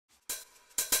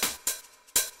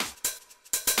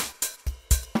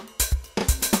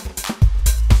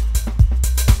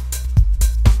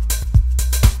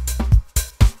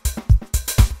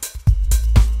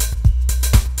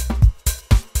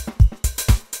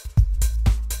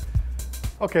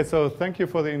Okay, so thank you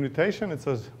for the invitation. It's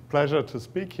a pleasure to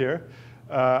speak here.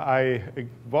 I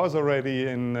was already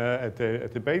at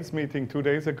the Bates meeting 2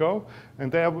 days ago, and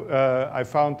there I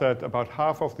found that about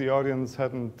half of the audience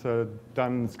hadn't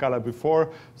done Scala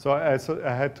before, so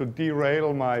I had to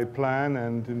derail my plan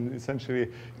and essentially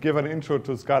give an intro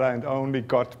to Scala and only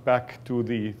got back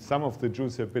to some of the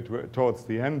juicier bit towards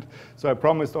the end. So I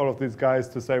promised all of these guys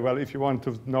to say, well, if you want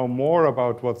to know more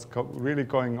about what's really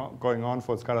going on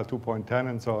for Scala 2.10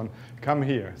 and so on, come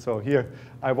here. So here,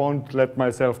 I won't let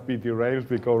myself be derailed.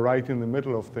 We go right in the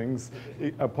middle of things.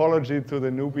 Apology to the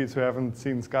newbies who haven't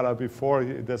seen Scala before.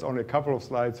 There's only a couple of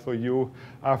slides for you.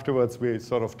 Afterwards, we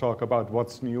sort of talk about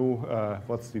what's new,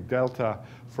 what's the delta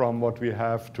from what we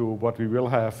have to what we will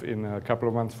have in a couple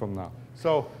of months from now.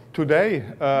 So today,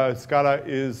 Scala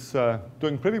is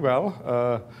doing pretty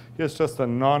well. Here's just a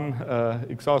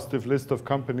non-exhaustive list of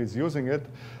companies using it.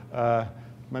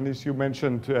 Manish, you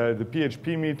mentioned the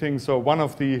PHP meeting. So one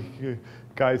of the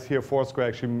guys here, Foursquare,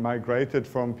 actually migrated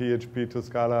from PHP to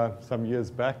Scala some years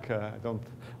back.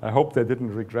 I hope they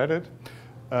didn't regret it.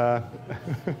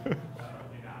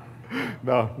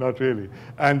 No, not really.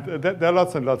 And there are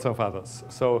lots and lots of others.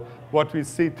 So what we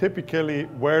see typically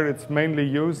where it's mainly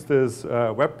used is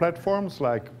web platforms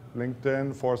like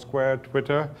LinkedIn, Foursquare,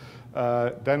 Twitter.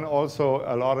 Then also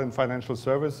a lot in financial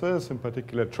services, in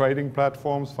particular trading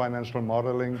platforms, financial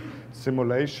modeling,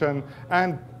 simulation,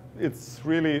 and it's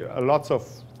really lots of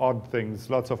odd things,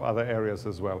 lots of other areas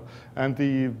as well. And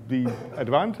the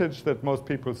advantage that most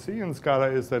people see in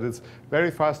Scala is that it's very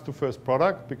fast to first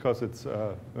product because it's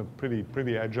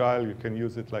pretty agile. You can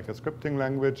use it like a scripting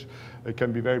language. It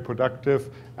can be very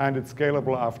productive, and it's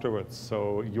scalable afterwards.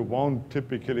 So you won't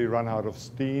typically run out of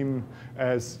steam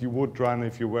as you would run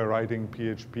if you were writing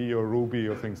PHP or Ruby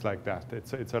or things like that.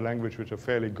 It's a language with a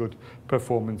fairly good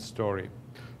performance story.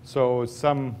 So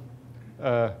some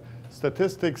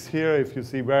statistics here, if you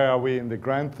see where are we in the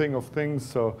grand thing of things.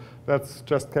 So that's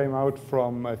just came out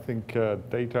from, I think,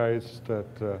 Dataish,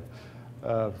 that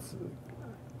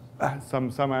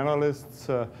some analysts.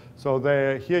 So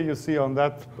here you see on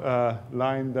that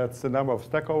line, that's the number of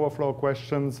Stack Overflow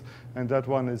questions, and that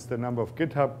one is the number of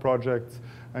GitHub projects.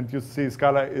 And you see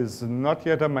Scala is not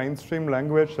yet a mainstream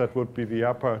language. That would be the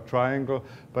upper triangle,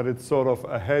 but it's sort of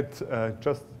ahead,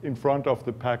 just in front of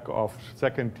the pack of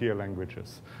second-tier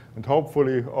languages. And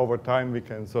hopefully, over time, we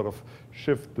can sort of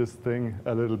shift this thing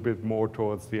a little bit more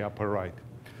towards the upper right.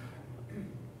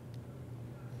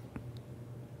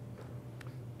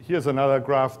 Here's another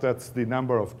graph. That's the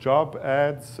number of job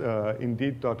ads,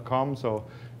 Indeed.com. So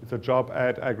it's a job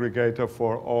ad aggregator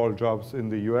for all jobs in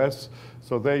the US.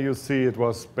 So there you see it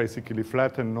was basically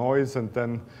flat and noise, and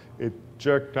then it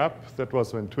jerked up. That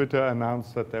was when Twitter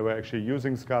announced that they were actually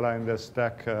using Scala in their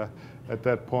stack at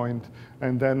that point.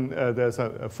 And then there's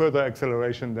a further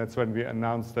acceleration. That's when we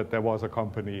announced that there was a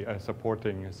company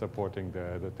supporting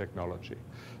the technology.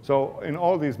 So in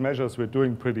all these measures, we're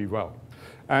doing pretty well.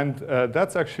 And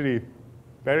that's actually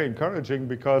very encouraging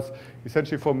because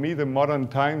essentially for me, the modern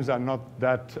times are not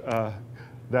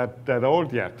that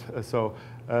old yet. So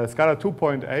Scala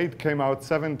 2.8 came out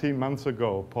 17 months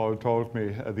ago, Paul told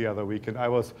me the other week, and I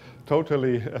was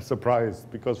totally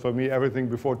surprised because for me, everything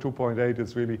before 2.8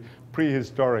 is really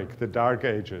prehistoric, the dark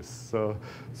ages. So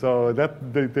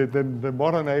that the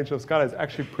modern age of Scala is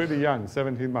actually pretty young,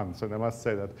 17 months. And I must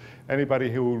say that anybody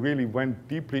who really went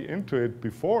deeply into it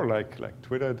before, like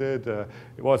Twitter did,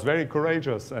 it was very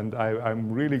courageous. And I'm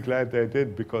really glad they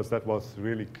did because that was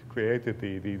really created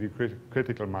the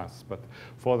critical mass. But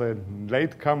for the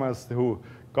latecomers who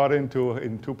got into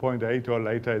in 2.8 or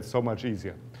later, it's so much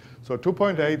easier. So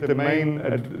 2.8, the main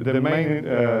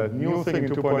new thing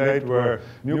in 2.8 were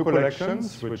new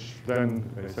collections, which then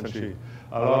essentially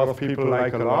a lot of people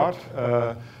like a lot.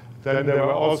 Then there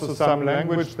were also some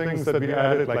language things that we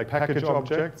added, like package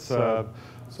objects.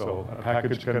 So a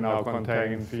package can now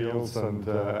contain fields and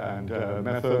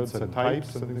methods and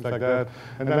types and things like that.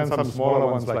 And then some smaller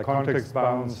ones like context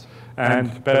bounds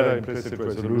and better implicit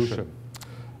resolution.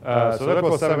 So that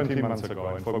was 17 months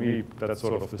ago, and for me, that's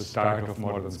sort of the start of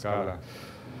modern Scala.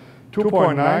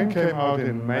 2.9 came out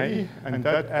in May, and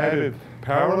that added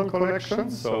parallel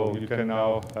collections. So you can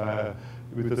now,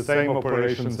 with the same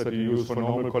operations that you use for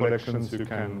normal collections, you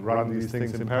can run these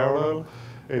things in parallel.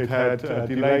 It had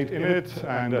delayed init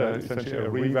and essentially a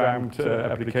revamped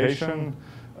application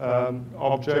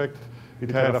object. It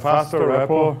had a faster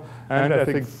repo, and I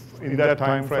think in that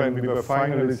time frame we were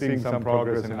finally seeing some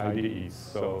progress in IDEs.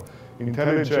 So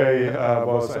IntelliJ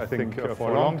was, I think,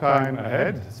 for a long time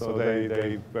ahead. So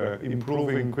they were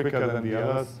improving quicker than the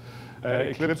others.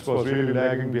 Eclipse was really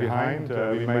lagging behind.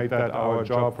 We made that our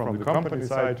job from the company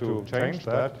side to change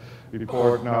that. We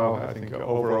poured now, I think,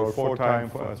 overall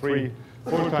 3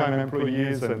 full-time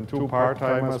employees and 2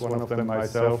 part-timers, one of them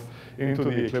myself, into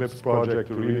the Eclipse project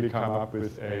to really come up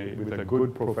with a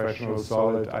good, professional,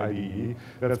 solid IDE.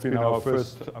 That's been our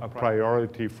first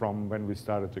priority from when we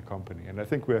started the company. And I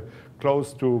think we're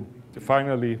close to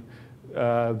finally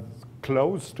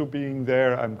close to being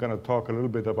there. I'm going to talk a little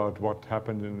bit about what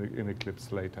happened in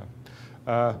Eclipse later.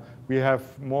 We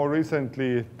have more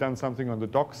recently done something on the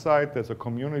doc side. There's a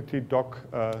community doc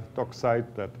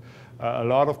site that a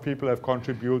lot of people have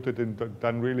contributed and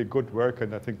done really good work,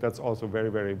 and I think that's also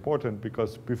very, very important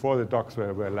because before the docs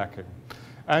were lacking.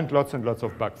 And lots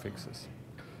of bug fixes.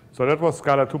 So that was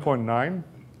Scala 2.9.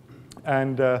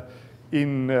 And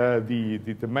in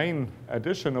the main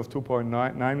addition of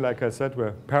 2.9, like I said,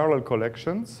 were parallel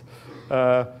collections.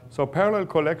 So parallel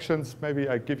collections, maybe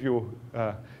I give you,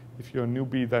 if you're a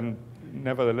newbie, then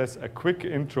nevertheless a quick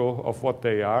intro of what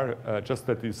they are, just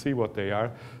that you see what they are.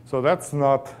 So that's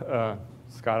not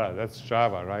Scala, that's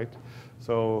Java, right?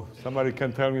 So somebody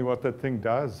can tell me what that thing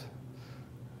does?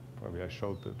 Probably I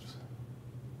showed it.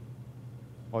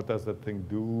 What does that thing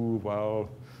do? Well,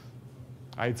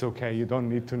 it's okay, you don't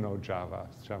need to know Java.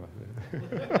 It's Java.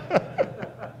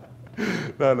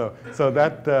 No. So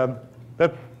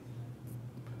that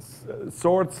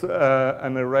sorts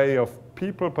an array of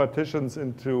people partitions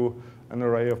into an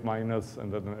array of minors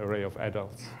and then an array of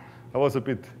adults. That was a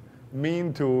bit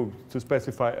mean to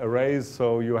specify arrays,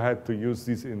 so you had to use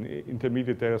these in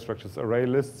intermediate data structures array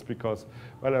lists because,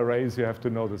 well, arrays you have to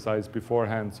know the size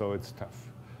beforehand, so it's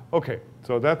tough. Okay,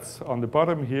 so that's on the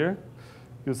bottom here.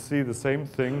 You see the same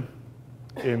thing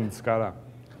in Scala.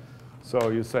 So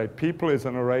you say people is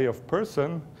an array of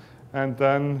person, and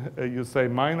then you say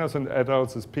minors and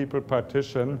adults is people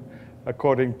partition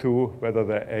according to whether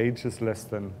their age is less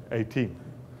than 18.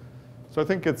 So I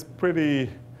think it's pretty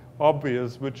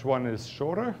obvious which one is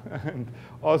shorter, and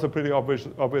also pretty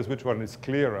obvious which one is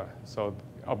clearer. So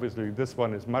obviously this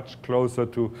one is much closer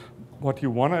to what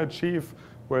you want to achieve,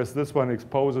 whereas this one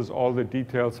exposes all the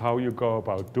details how you go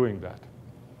about doing that.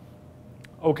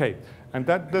 Okay, and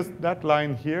that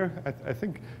line here, I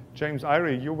think James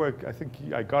Irie, you were, I think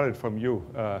I got it from you.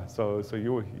 So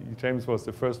James was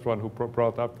the first one who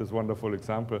brought up this wonderful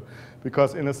example,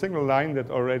 because in a single line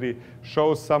that already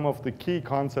shows some of the key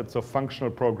concepts of functional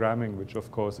programming, which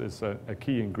of course is a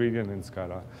key ingredient in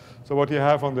Scala. So what you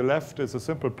have on the left is a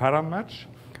simple param match.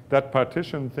 That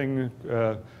partition thing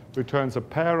returns a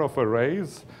pair of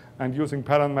arrays, and using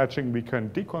pattern matching, we can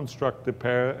deconstruct the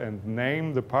pair and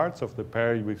name the parts of the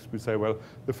pair. We say, well,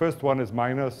 the first one is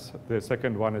minors, the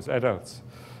second one is adults.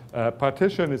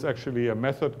 Partition is actually a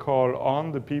method call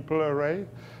on the people array.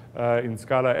 In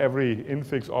Scala, every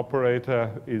infix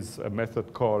operator is a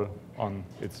method call on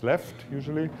its left,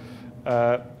 usually.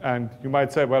 And you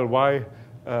might say, well, why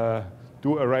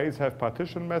do arrays have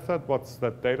partition method? What's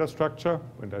that data structure?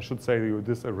 And I should say to you,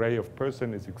 this array of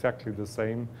person is exactly the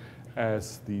same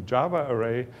as the Java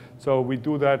array. So we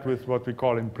do that with what we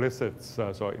call implicits.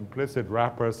 So implicit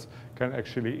wrappers can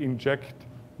actually inject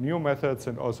new methods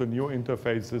and also new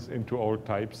interfaces into old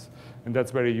types. And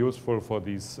that's very useful for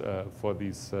these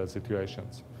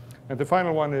situations. And the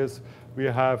final one is we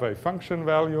have a function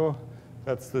value.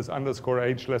 That's this underscore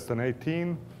age less than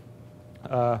 18.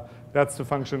 That's the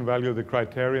function value, the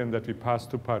criterion that we pass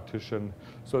to partition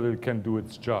so that it can do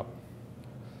its job.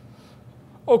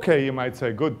 Okay, you might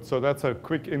say, good, so that's a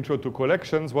quick intro to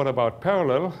collections. What about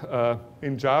parallel?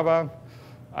 In Java,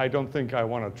 I don't think I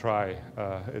want to try.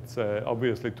 It's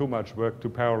obviously too much work to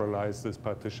parallelize this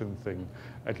partition thing.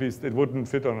 At least it wouldn't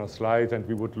fit on a slide, and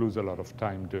we would lose a lot of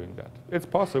time doing that. It's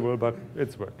possible, but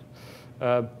it's work.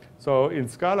 So in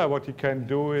Scala, what you can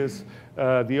do is,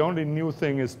 the only new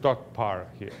thing is .par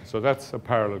here. So that's a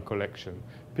parallel collection.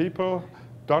 People,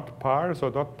 .par, so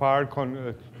 .par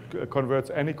converts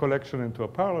any collection into a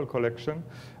parallel collection,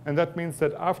 and that means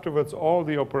that afterwards all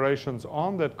the operations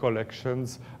on that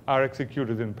collections are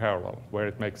executed in parallel, where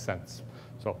it makes sense.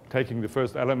 So taking the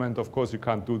first element, of course, you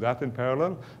can't do that in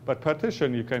parallel, but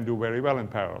partition you can do very well in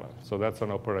parallel. So that's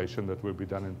an operation that will be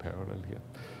done in parallel here.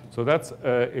 So that's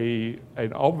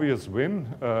an obvious win.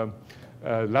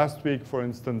 Last week, for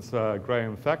instance,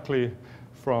 Graham Thackley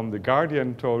from The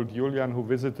Guardian told Julian, who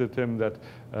visited him, that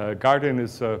Guardian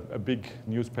is a big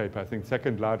newspaper, I think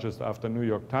second largest after New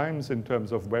York Times in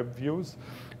terms of web views.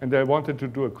 And they wanted to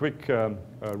do a quick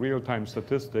real-time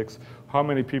statistics, how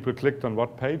many people clicked on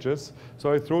what pages.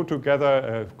 So I threw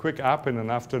together a quick app in an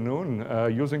afternoon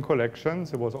using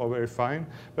collections. It was all very fine,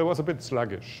 but it was a bit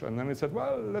sluggish. And then he said,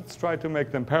 well, let's try to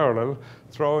make them parallel,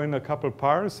 throw in a couple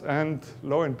pars, and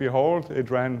lo and behold, it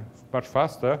ran much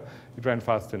faster. It ran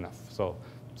fast enough. So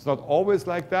it's not always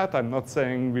like that. I'm not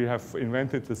saying we have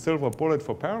invented the silver bullet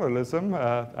for parallelism.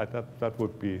 That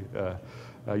would be,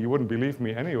 you wouldn't believe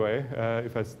me anyway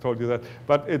if I told you that.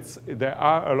 But there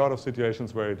are a lot of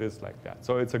situations where it is like that.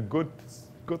 So it's a good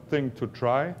thing to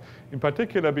try, in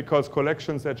particular because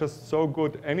collections are just so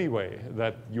good anyway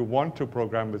that you want to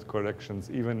program with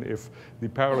collections even if the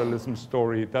parallelism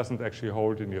story doesn't actually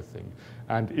hold in your thing.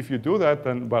 And if you do that,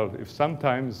 then, well, if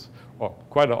sometimes, or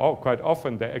quite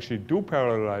often, they actually do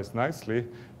parallelize nicely,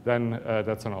 then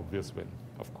that's an obvious win,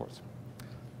 of course.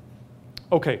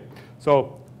 OK,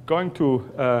 so going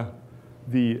to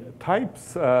the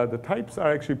types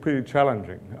are actually pretty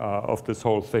challenging of this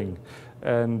whole thing.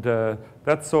 And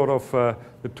that's sort of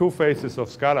the two faces of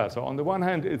Scala. So on the one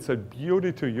hand, it's a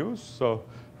beauty to use. So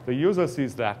the user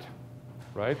sees that,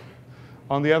 right?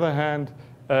 On the other hand,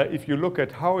 if you look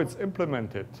at how it's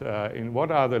implemented, in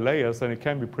what are the layers, then it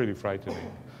can be pretty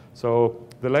frightening. So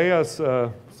the layers,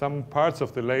 some parts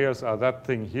of the layers are that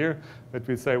thing here that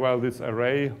we say, well, this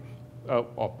array,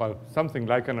 or something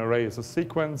like an array is a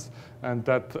sequence, and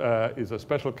that is a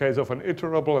special case of an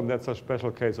iterable, and that's a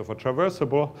special case of a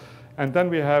traversable. And then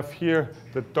we have here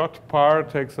the dot par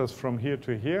takes us from here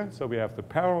to here. So we have the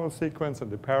parallel sequence and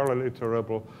the parallel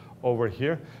iterable over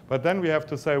here. But then we have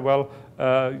to say, well,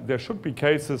 there should be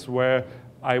cases where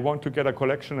I want to get a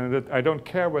collection, and I don't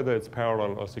care whether it's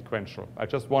parallel or sequential. I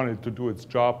just want it to do its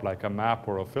job, like a map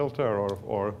or a filter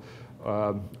or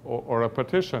a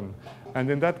partition. And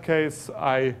in that case,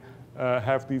 I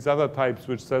have these other types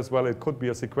which says, well, it could be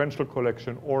a sequential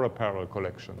collection or a parallel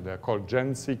collection. They're called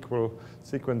gen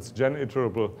sequence, gen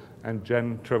iterable, and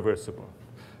gen traversable.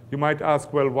 You might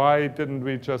ask, well, why didn't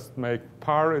we just make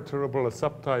par iterable a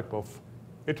subtype of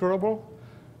iterable?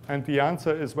 And the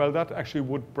answer is, well, that actually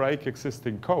would break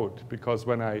existing code, because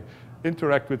when I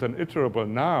interact with an iterable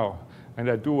now, and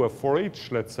I do a for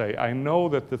each, let's say, I know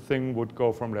that the thing would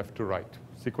go from left to right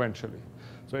sequentially.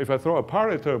 So if I throw a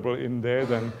par iterable in there,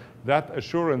 then that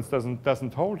assurance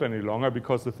doesn't hold any longer,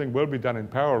 because the thing will be done in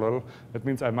parallel. That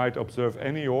means I might observe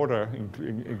any order,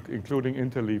 including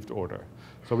interleaved order.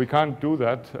 So we can't do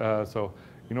that. So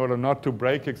in order not to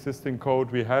break existing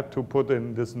code, we had to put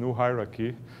in this new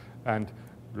hierarchy. And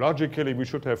logically, we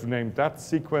should have named that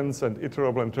sequence and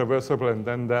iterable and traversable, and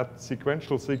then that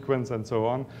sequential sequence and so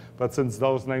on. But since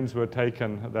those names were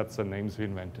taken, that's the names we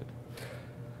invented.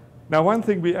 Now, one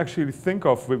thing we actually think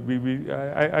of,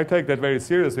 I take that very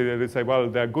seriously, that they say, well,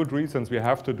 there are good reasons we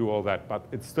have to do all that, but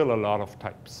it's still a lot of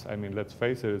types. I mean, let's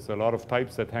face it, it's a lot of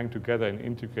types that hang together and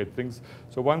integrate things.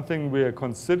 So one thing we are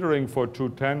considering for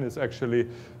 2.10 is actually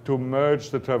to merge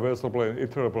the traversable and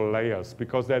iterable layers,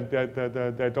 because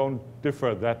they don't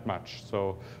differ that much.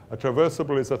 So a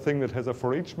traversable is a thing that has a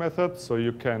for each method, so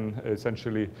you can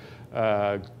essentially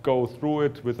go through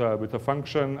it with a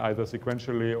function, either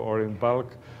sequentially or in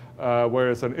bulk.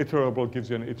 Whereas an iterable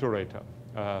gives you an iterator.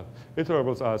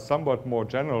 Iterables are somewhat more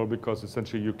general, because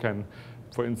essentially you can,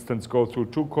 for instance, go through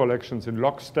two collections in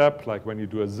lockstep, like when you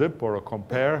do a zip or a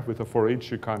compare. With a for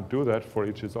each, you can't do that. For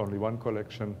each is only one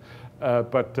collection.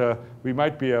 But we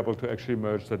might be able to actually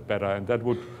merge that better, and that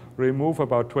would remove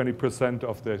about 20%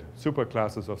 of the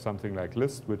superclasses of something like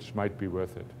list, which might be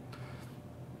worth it.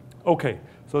 OK,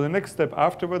 so the next step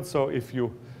afterwards, so if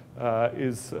you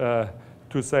is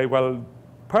to say, well,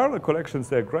 parallel collections,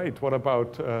 they're great. What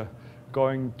about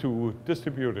going to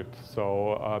distribute it?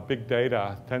 So big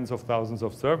data, tens of thousands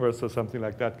of servers or something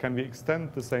like that. Can we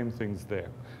extend the same things there?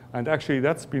 And actually,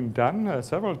 that's been done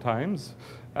several times.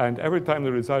 And every time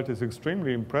the result is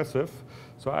extremely impressive.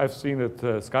 So I've seen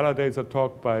at Scala Days a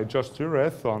talk by Josh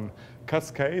Sureth on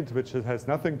Cascade, which has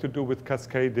nothing to do with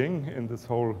cascading in this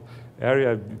whole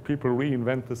area. People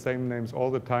reinvent the same names all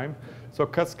the time. So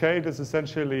Cascade is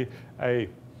essentially a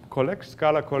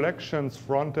Scala collections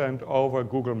front end over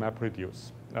Google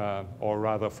MapReduce, or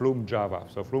rather Flume Java.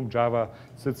 So Flume Java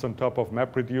sits on top of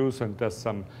MapReduce and does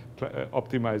some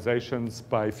optimizations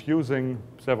by fusing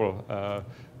several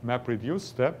MapReduce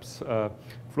steps.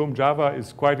 Flume Java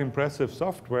is quite impressive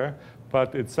software,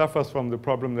 but it suffers from the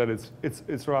problem that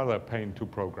it's rather a pain to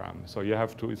program. So you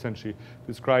have to essentially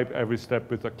describe every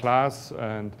step with a class,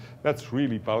 and that's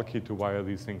really bulky to wire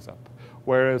these things up.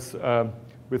 Whereas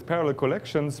with parallel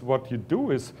collections, what you do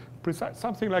is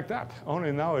something like that.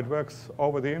 Only now it works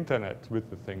over the internet with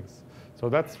the things. So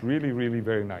that's really, really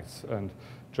very nice. And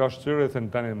Josh Zurith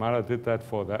and Daniel Mahler did that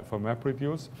for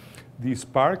MapReduce. The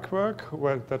Spark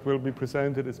work that will be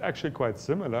presented is actually quite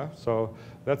similar. So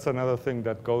that's another thing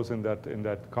that goes in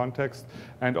that context.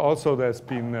 And also there's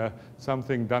been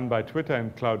something done by Twitter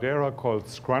and Cloudera called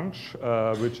Scrunch,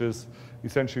 which is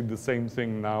essentially the same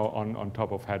thing now on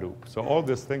top of Hadoop. So all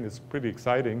this thing is pretty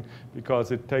exciting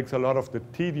because it takes a lot of the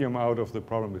tedium out of the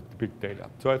problem with big data.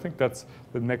 So I think that's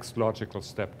the next logical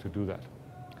step to do that.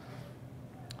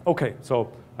 Okay,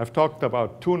 so I've talked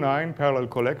about 2.9 parallel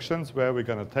collections, where we're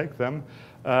going to take them.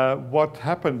 What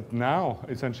happened now,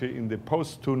 essentially in the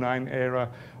post-2.9 era,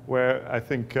 where I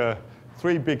think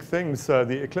three big things,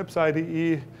 the Eclipse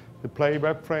IDE, the Play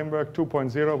Web Framework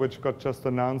 2.0, which got just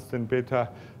announced in beta,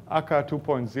 Akka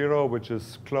 2.0, which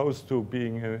is close to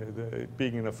being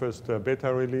in the first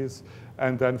beta release,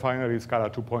 and then finally Scala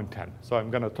 2.10. So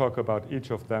I'm going to talk about each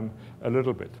of them a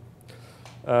little bit.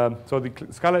 So the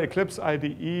Scala Eclipse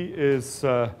IDE is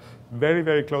very,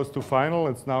 very close to final.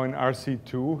 It's now in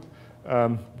RC2.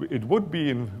 It would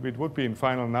be in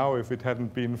final now if it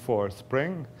hadn't been for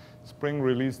Spring. Spring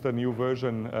released a new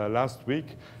version last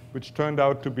week, which turned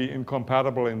out to be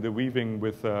incompatible in the weaving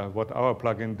with what our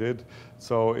plugin did.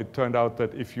 So it turned out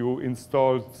that if you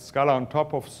installed Scala on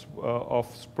top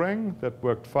of Spring, that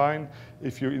worked fine.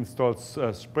 If you installed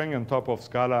Spring on top of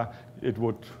Scala, it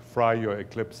would fry your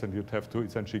Eclipse, and you'd have to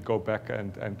essentially go back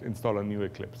and install a new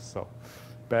Eclipse. So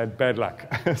bad luck.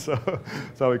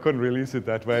 so we couldn't release it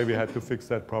that way. We had to fix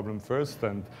that problem first,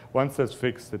 and once that's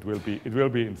fixed, it will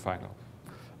be in final.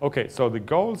 Okay, so the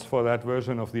goals for that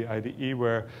version of the IDE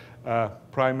were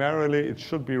primarily it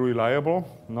should be reliable,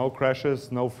 no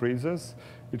crashes, no freezes.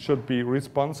 It should be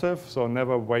responsive, so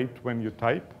never wait when you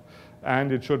type.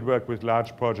 And it should work with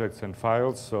large projects and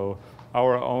files. So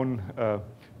our own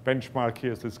benchmark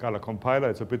here is the Scala compiler.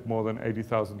 It's a bit more than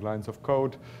 80,000 lines of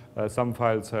code. Some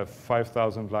files have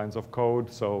 5,000 lines of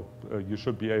code, so you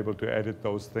should be able to edit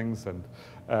those things and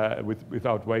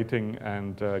without waiting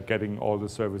and getting all the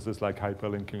services like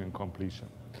hyperlinking and completion.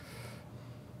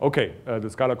 Okay, the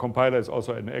Scala compiler is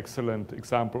also an excellent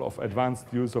example of advanced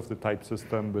use of the type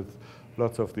system with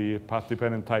lots of the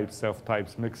path-dependent types,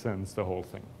 self-types, mixins, the whole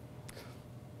thing.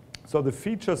 So the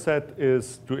feature set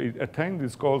is, to attain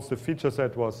these goals, the feature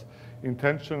set was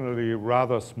intentionally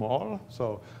rather small.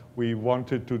 So we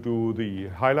wanted to do the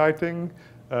highlighting,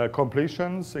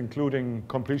 completions, including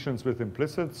completions with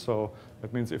implicits. So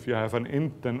that means if you have an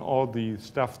int, then all the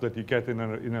stuff that you get in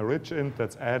a rich int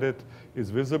that's added is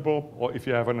visible. Or if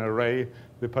you have an array,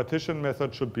 the partition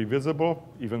method should be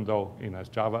visible, even though in a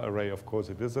Java array, of course,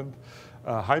 it isn't.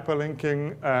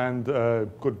 Hyperlinking and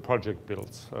good project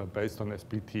builds based on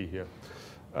SPT here.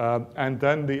 And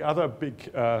then the other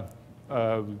big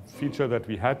feature that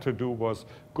we had to do was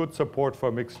good support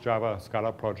for mixed Java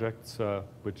Scala projects,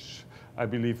 which I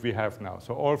believe we have now.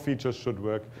 So all features should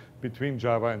work between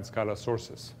Java and Scala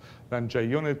sources. Then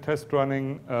JUnit test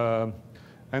running.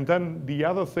 And then the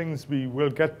other things we will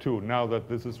get to now that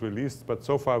this is released, but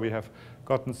so far we have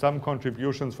gotten some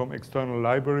contributions from external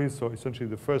libraries, so essentially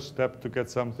the first step to get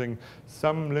something,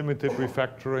 some limited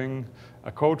refactoring,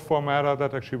 a code formatter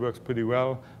that actually works pretty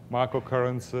well, mark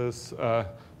occurrences,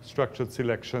 structured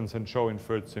selections, and show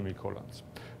inferred semicolons.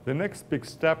 The next big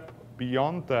step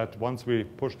beyond that, once we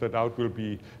push that out, will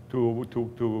be to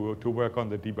work on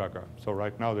the debugger. So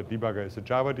right now the debugger is a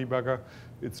Java debugger.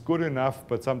 It's good enough,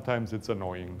 but sometimes it's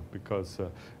annoying because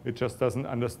it just doesn't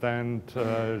understand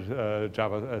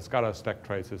Scala stack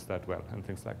traces that well and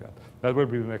things like that. That will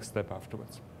be the next step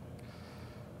afterwards.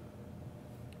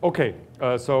 Okay,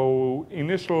 so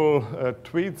initial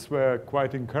tweets were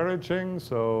quite encouraging.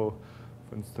 So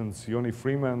for instance, Yoni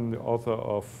Freeman, the author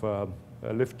of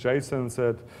LiftJSON,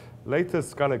 said, latest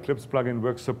Scala Eclipse plugin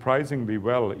works surprisingly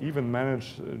well, even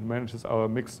manages our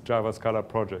mixed Java Scala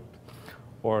project.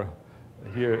 Or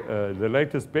here, the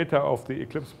latest beta of the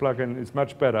Eclipse plugin is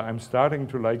much better. I'm starting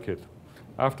to like it.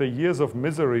 After years of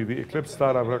misery, the Eclipse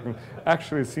startup plugin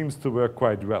actually seems to work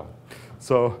quite well.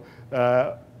 So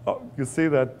you see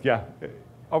that, yeah,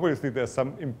 obviously there's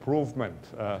some improvement.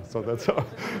 So that's all.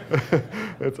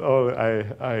 That's all.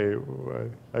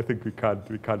 I think we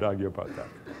can't argue about that.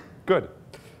 Good.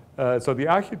 So the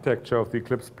architecture of the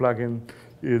Eclipse plugin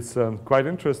is quite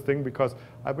interesting because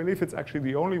I believe it's actually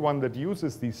the only one that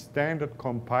uses the standard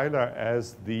compiler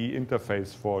as the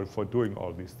interface for doing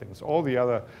all these things. All the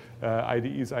other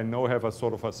IDEs I know have a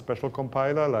sort of a special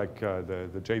compiler, like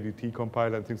the JDT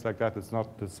compiler and things like that. It's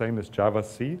not the same as Java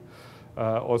C.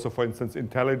 Also, for instance,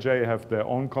 IntelliJ have their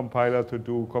own compiler to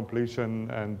do completion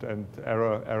and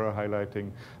error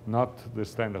highlighting, not the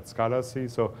standard Scala C.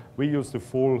 So we use the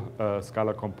full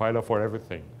Scala compiler for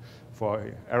everything, for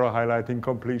error highlighting,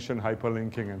 completion,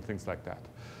 hyperlinking, and things like that.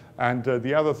 And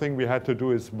the other thing we had to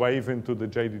do is wave into the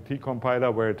JDT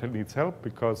compiler where it needs help,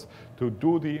 because to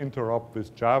do the interop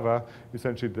with Java,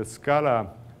 essentially the Scala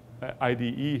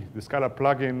IDE, the Scala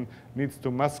plugin, needs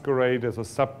to masquerade as a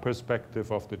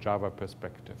sub-perspective of the Java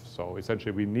perspective. So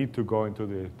essentially we need to go into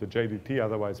the JDT,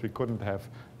 otherwise we couldn't have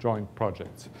joint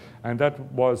projects. And that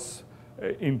was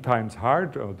in times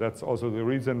hard. That's also the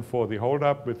reason for the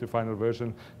holdup with the final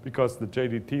version, because the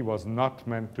JDT was not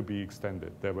meant to be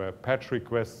extended. There were patch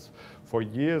requests for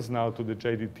years now to the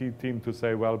JDT team to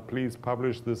say, well, please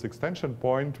publish this extension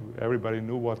point. Everybody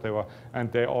knew what they were,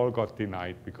 and they all got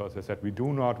denied because they said, we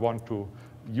do not want to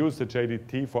use the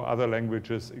JDT for other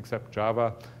languages except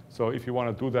Java. So if you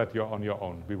want to do that, you're on your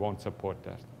own. We won't support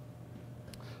that.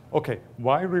 Okay,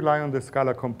 why rely on the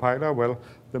Scala compiler? Well,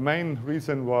 the main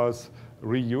reason was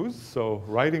reuse. So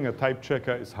writing a type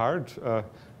checker is hard.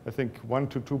 I think 1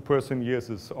 to 2 person years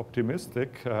is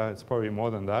optimistic. It's probably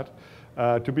more than that.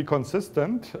 To be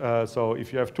consistent, so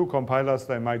if you have 2 compilers,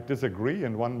 they might disagree,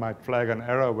 and one might flag an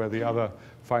error where the other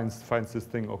finds this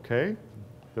thing okay.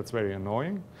 That's very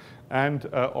annoying. And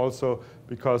also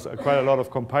because quite a lot of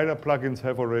compiler plugins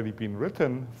have already been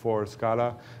written for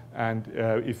Scala, and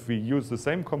if we use the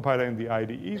same compiler in the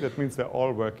IDE, that means they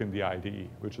all work in the IDE,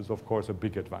 which is of course a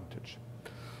big advantage.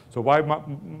 So why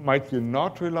might you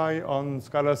not rely on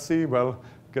Scala C? Well,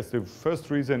 I guess the first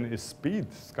reason is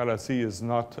speed. Scala C is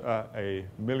not a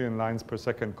 1,000,000 lines per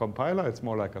second compiler. It's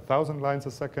more like 1,000 lines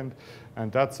a second.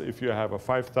 And that's if you have a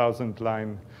 5,000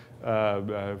 line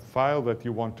file that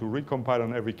you want to recompile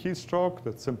on every keystroke.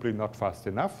 That's simply not fast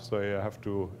enough. So you have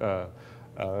to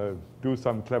do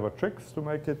some clever tricks to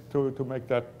make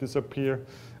that disappear.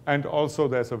 And also,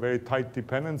 there's a very tight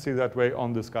dependency that way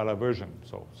on the Scala version.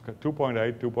 So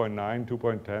 2.8, 2.9,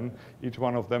 2.10, each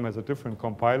one of them has a different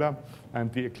compiler.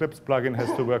 And the Eclipse plugin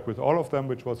has to work with all of them,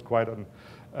 which was quite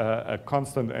a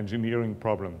constant engineering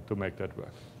problem to make that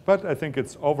work. But I think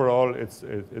overall, it's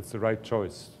the right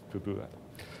choice to do that.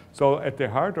 So at the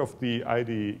heart of the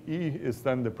IDE is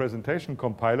then the presentation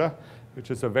compiler, which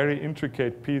is a very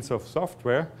intricate piece of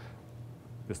software.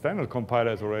 The standard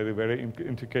compiler is already a very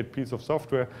intricate piece of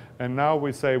software. And now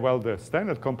we say, well, the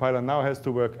standard compiler now has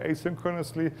to work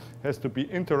asynchronously, has to be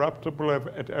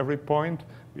interruptible at every point.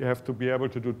 We have to be able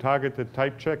to do targeted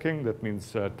type checking. That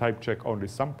means type check only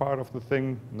some part of the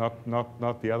thing,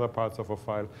 not the other parts of a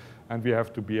file. And we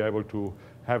have to be able to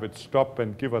have it stop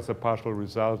and give us a partial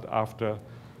result after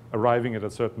arriving at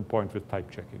a certain point with type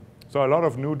checking. So a lot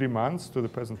of new demands to the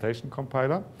presentation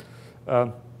compiler.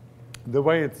 The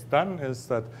way it's done is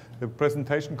that the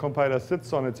presentation compiler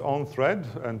sits on its own thread,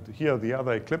 and here are the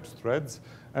other Eclipse threads,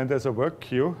 and there's a work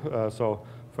queue. So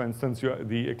for instance,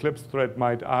 the Eclipse thread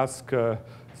might ask,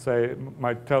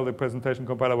 might tell the presentation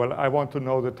compiler, well, I want to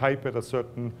know the type at a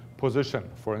certain position,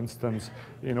 for instance,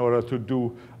 in order to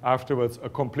do afterwards a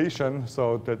completion.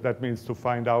 So that means to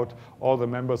find out all the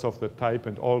members of the type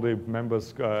and all the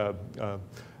members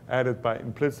added by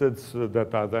implicits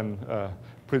that are then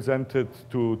presented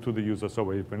to the user. So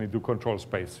when you do control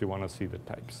space, you want to see the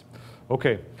types.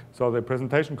 Okay, so the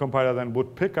presentation compiler then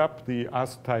would pick up the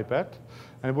ask type at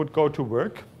and would go to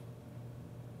work.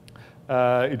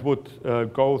 It would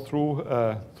go through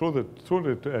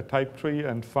the type tree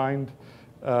and find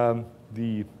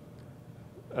the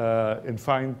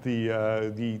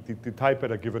type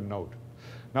at a given node.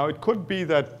 Now, it could be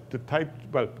that the type,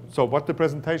 well, so what the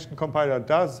presentation compiler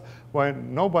does,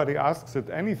 when nobody asks it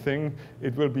anything,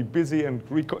 it will be busy and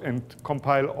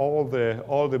compile all the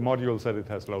modules that it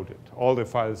has loaded, all the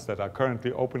files that are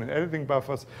currently open in editing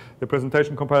buffers. The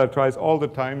presentation compiler tries all the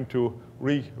time to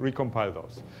recompile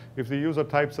those. If the user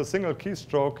types a single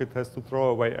keystroke, it has to throw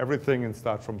away everything and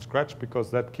start from scratch,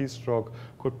 because that keystroke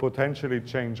could potentially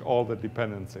change all the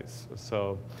dependencies.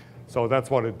 So that's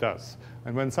what it does.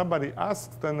 And when somebody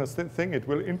asks then a thing, it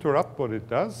will interrupt what it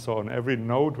does. So on every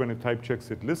node, when it type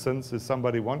checks, it listens. Is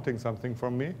somebody wanting something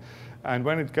from me? And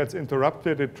when it gets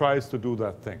interrupted, it tries to do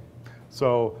that thing.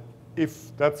 So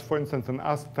if that's, for instance, an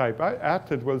ask type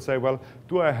at, it will say, well,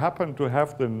 do I happen to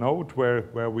have the node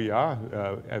where we are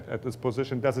at this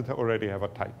position? Does it already have a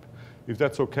type? If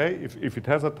that's OK, if it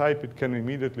has a type, it can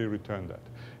immediately return that.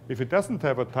 If it doesn't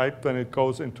have a type, then it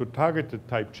goes into targeted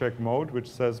type check mode, which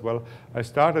says, well, I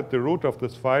started the root of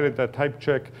this file, and that type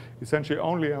check essentially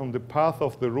only on the path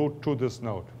of the root to this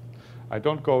node. I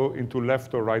don't go into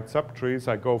left or right subtrees.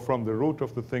 I go from the root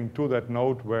of the thing to that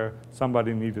node where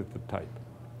somebody needed the type.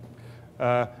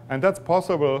 And that's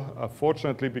possible,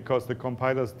 fortunately, because the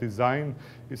compiler's design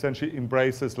essentially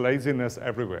embraces laziness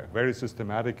everywhere, very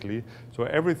systematically. So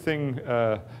everything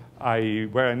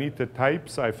where I need the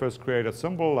types, I first create a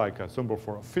symbol, like a symbol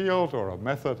for a field or a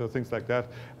method or things like that.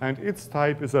 And its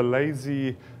type is a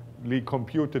lazily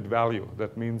computed value.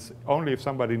 That means only if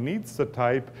somebody needs the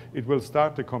type, it will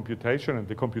start the computation, and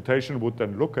the computation would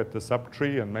then look at the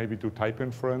subtree and maybe do type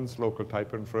inference, local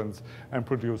type inference, and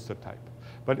produce the type.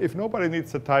 But if nobody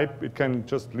needs the type, it can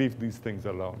just leave these things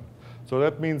alone. So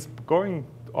that means going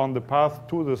on the path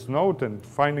to this node and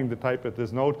finding the type at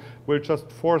this node will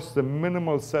just force the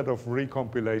minimal set of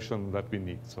recompilation that we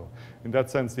need. So in that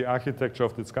sense, the architecture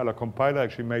of the Scala compiler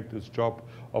actually made this job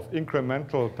of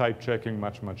incremental type checking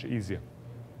much, much easier.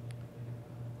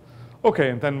 OK,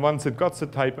 and then once it got the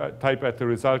type at the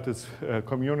result is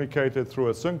communicated through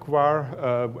a sync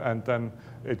var, and then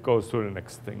it goes to the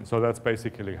next thing. So that's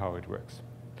basically how it works.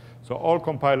 So all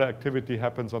compiler activity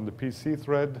happens on the PC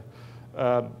thread.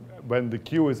 When the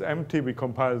queue is empty, we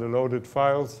compile the loaded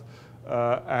files,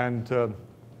 and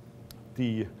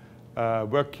the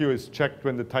work queue is checked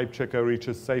when the type checker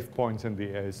reaches safe points in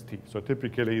the AST. So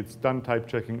typically, it's done type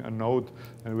checking a node,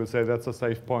 and we'll say that's a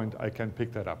safe point. I can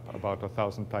pick that up about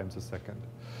 1,000 times a second.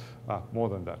 More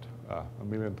than that,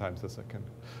 1,000,000 times a second.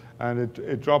 And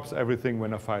it drops everything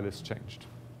when a file is changed.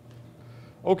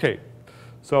 OK,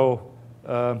 so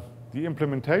the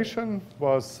implementation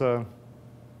was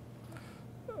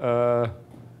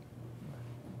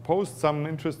posed some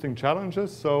interesting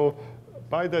challenges. So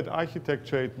by that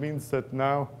architecture, it means that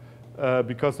now,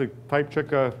 because the type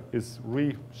checker is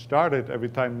restarted every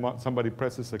time somebody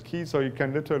presses a key, so you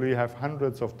can literally have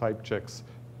hundreds of type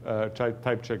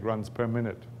check runs per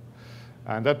minute.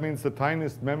 And that means the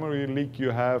tiniest memory leak you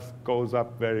have goes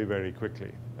up very, very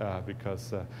quickly.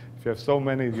 Because if you have so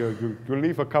many, you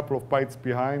leave a couple of bytes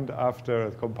behind after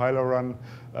a compiler run.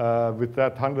 With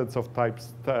that, hundreds of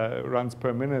runs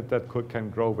per minute, that can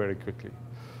grow very quickly.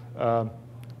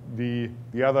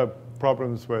 The other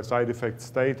problems were side effect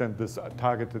state and this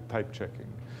targeted type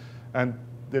checking. And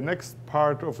the next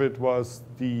part of it was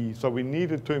so we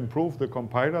needed to improve the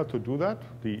compiler to do that.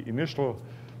 The initial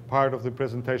part of the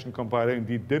presentation compiler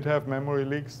indeed did have memory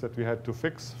leaks that we had to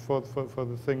fix for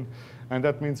the thing. And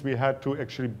that means we had to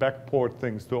actually backport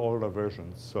things to older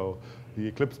versions. So the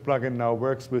Eclipse plugin now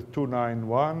works with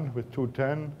 2.9.1, with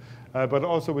 2.10, but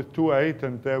also with 2.8.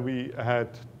 And there we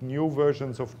had new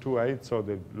versions of 2.8. So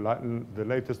the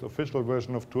latest official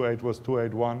version of 2.8 was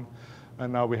 2.8.1.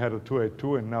 And now we had a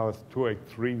 2.8.2 and now a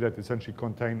 2.8.3 that essentially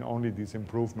contain only these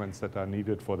improvements that are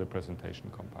needed for the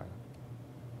presentation compiler.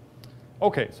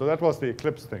 OK, so that was the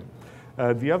Eclipse thing.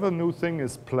 The other new thing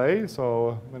is Play.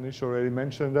 So Manish already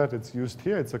mentioned that. It's used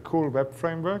here. It's a cool web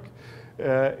framework.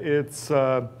 It's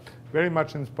very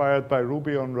much inspired by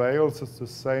Ruby on Rails. It's the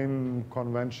same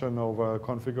convention over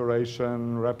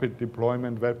configuration, rapid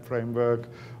deployment web framework,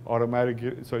 automatic.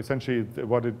 So essentially,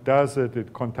 what it does,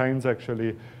 it contains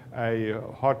actually a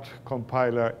hot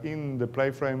compiler in the Play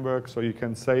framework. So you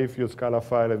can save your Scala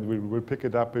file, and we'll pick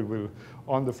it up. It will,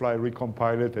 on the fly,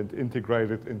 recompile it and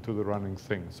integrate it into the running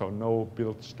thing. So no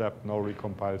build step, no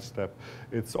recompile step.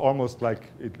 It's almost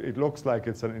like, it looks like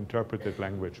it's an interpreted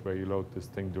language where you load this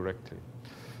thing directly.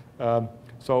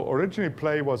 So originally,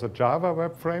 Play was a Java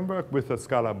web framework with a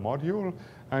Scala module,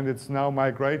 and it's now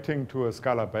migrating to a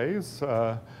Scala base.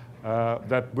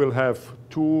 That will have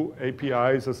two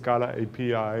APIs, a Scala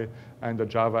API and a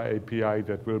Java API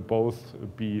that will both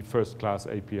be first-class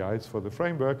APIs for the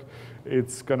framework.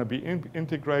 It's going to be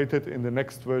integrated in the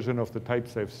next version of the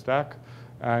TypeSafe stack,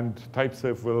 and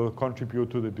TypeSafe will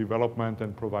contribute to the development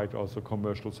and provide also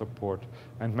commercial support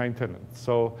and maintenance.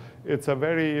 So it's a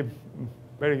very,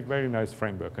 very, very nice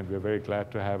framework, and we're very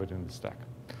glad to have it in the stack.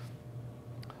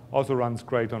 Also runs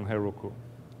great on Heroku.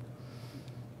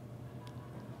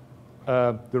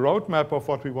 The roadmap of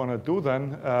what we want to do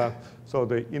then, so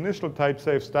the initial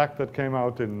TypeSafe stack that came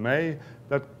out in May,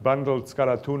 that bundled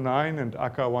Scala 2.9 and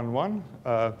Akka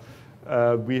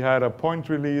 1.1. We had a point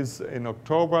release in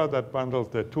October that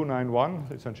bundled the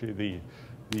 2.9.1, essentially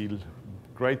the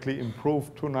greatly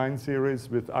improved 2.9 series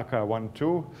with Akka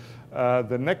 1.2.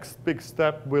 The next big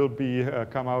step will be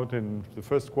come out in the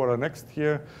first quarter next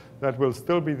year. That will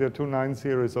still be the 2.9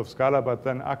 series of Scala, but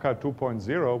then Akka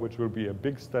 2.0, which will be a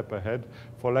big step ahead.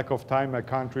 For lack of time, I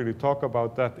can't really talk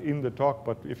about that in the talk,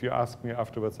 but if you ask me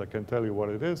afterwards, I can tell you what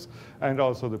it is. And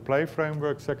also the Play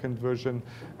framework, second version.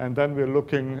 And then we're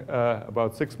looking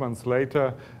about 6 months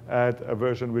later at a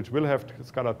version which will have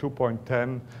Scala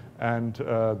 2.10, and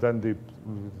then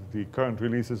the current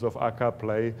releases of Akka,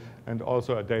 Play, and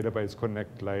also a database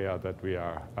connect layer that we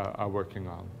are working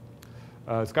on.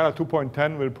 Scala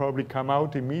 2.10 will probably come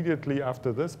out immediately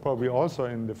after this, probably also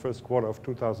in the first quarter of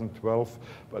 2012.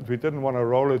 But we didn't want to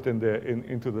roll it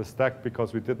into the stack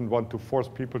because we didn't want to force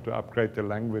people to upgrade the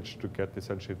language to get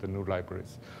essentially the new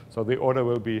libraries. So the order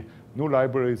will be new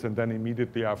libraries, and then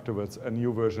immediately afterwards a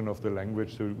new version of the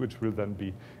language, which will then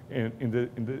be in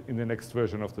the next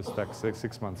version of the stack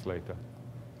 6 months later.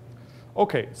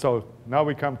 OK, so now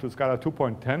we come to Scala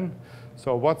 2.10.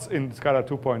 So what's in Scala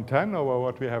 2.10 over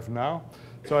what we have now?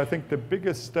 So I think the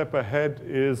biggest step ahead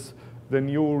is the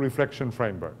new reflection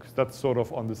framework. That's sort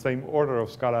of on the same order of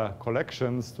Scala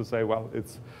collections to say, well,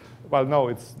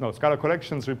 no, Scala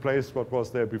collections replaced what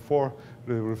was there before.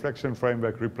 The reflection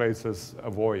framework replaces a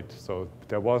void. So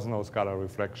there was no Scala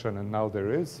reflection, and now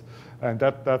there is. And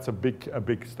that's a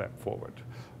big step forward.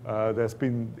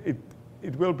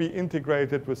 It will be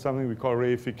integrated with something we call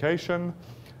reification.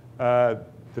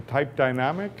 The type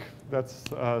dynamic, that's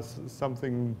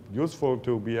something useful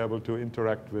to be able to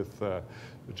interact with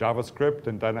JavaScript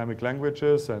and dynamic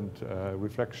languages, and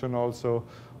reflection also.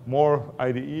 More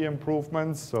IDE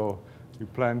improvements, so we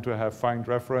plan to have find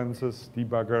references,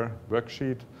 debugger,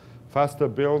 worksheet. Faster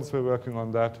builds, we're working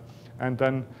on that. And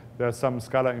then there's some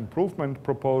Scala improvement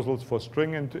proposals for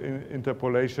string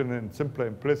interpolation and simpler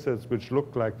implicits, which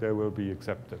look like they will be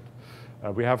accepted.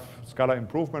 We have Scala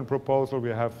improvement proposal. We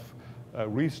have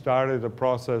restarted a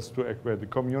process where the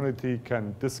community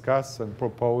can discuss and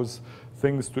propose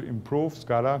things to improve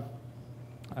Scala.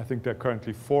 I think there are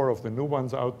currently 4 of the new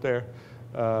ones out there.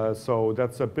 So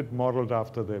that's a bit modeled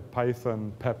after the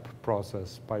Python PEP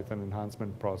process, Python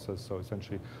enhancement process. So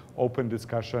essentially open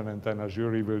discussion, and then a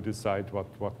jury will decide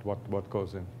what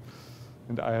goes in.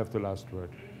 And I have the last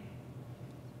word.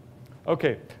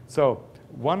 OK, so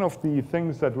one of the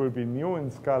things that will be new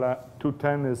in Scala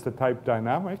 2.10 is the type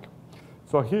dynamic.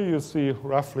 So here you see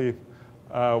roughly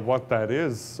what that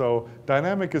is. So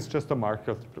dynamic is just a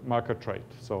marker trait,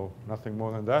 so nothing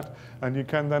more than that. And you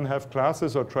can then have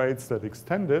classes or traits that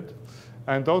extend it.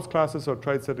 And those classes or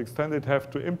traits that extend it have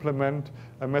to implement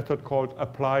a method called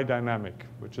apply dynamic,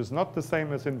 which is not the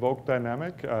same as invoke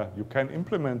dynamic. You can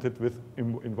implement it with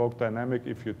invoke dynamic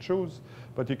if you choose,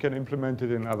 but you can implement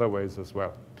it in other ways as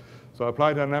well. So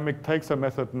apply dynamic takes a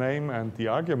method name and the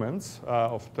arguments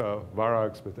of the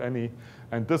varargs with any.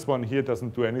 And this one here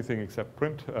doesn't do anything except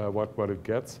print what it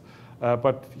gets.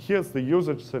 But here's the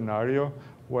usage scenario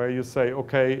where you say,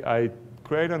 OK, I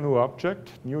create a new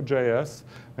object, new JS,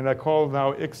 and I call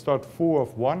now x.foo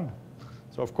of 1.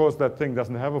 So of course, that thing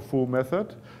doesn't have a foo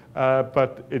method.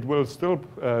 But it will still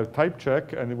type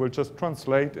check, and it will just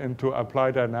translate into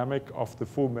apply dynamic of the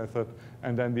foo method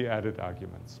and then the added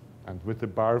arguments. And with the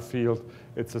bar field,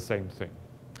 it's the same thing.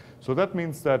 So that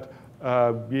means that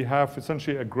we have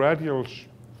essentially a gradual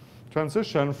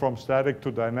transition from static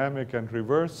to dynamic and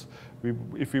reverse.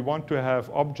 If we want to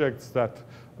have objects that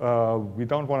we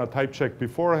don't want to type check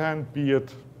beforehand, be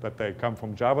it that they come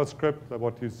from JavaScript,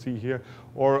 what you see here,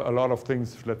 or a lot of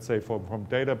things, let's say, from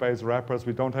database wrappers.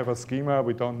 We don't have a schema.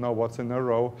 We don't know what's in a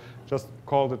row. Just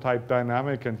call the type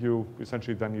dynamic, and you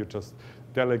essentially then you just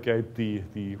delegate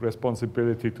the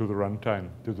responsibility to the runtime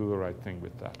to do the right thing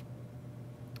with that.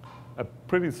 A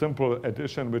pretty simple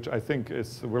addition, which I think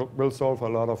will solve a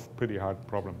lot of pretty hard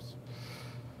problems.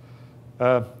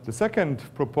 The second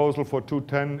proposal for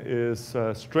 2.10 is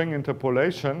string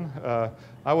interpolation.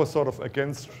 I was sort of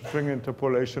against string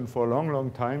interpolation for a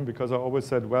long time because I always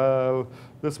said, well,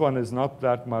 this one is not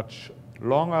that much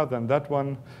longer than that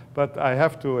one. But I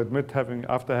have to admit,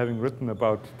 after having written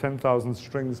about 10,000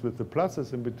 strings with the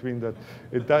pluses in between, that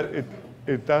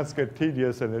it does get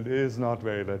tedious, and it is not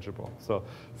very legible. So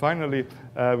finally,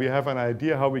 we have an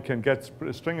idea how we can get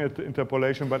string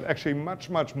interpolation, but actually much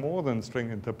more than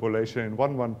string interpolation in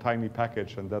one tiny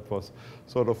package. And that was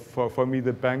sort of, for me,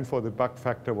 the bang for the buck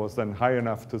factor was then high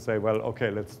enough to say, well, OK,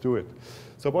 let's do it.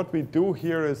 So what we do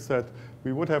here is that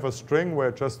we would have a string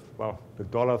where just, well, the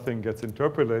dollar thing gets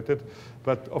interpolated.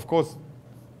 But of course,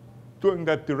 doing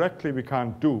that directly we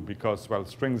can't do because, well,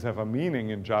 strings have a meaning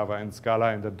in Java and Scala,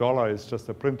 and the dollar is just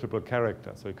a printable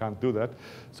character, so you can't do that.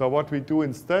 So what we do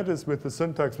instead is with the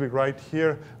syntax, we write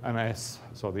here an S.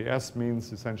 So the S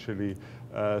means essentially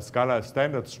Scala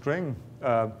standard string,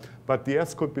 but the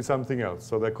S could be something else.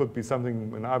 So there could be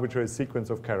something, an arbitrary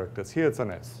sequence of characters. Here it's an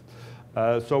S.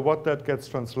 So what that gets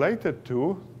translated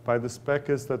to by the spec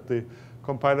is that the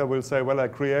compiler will say, well, I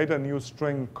create a new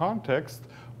string context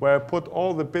where I put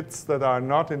all the bits that are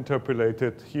not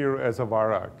interpolated here as a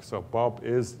vararg. So Bob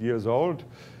is years old.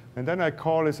 And then I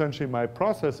call essentially my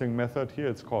processing method. Here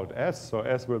it's called S. So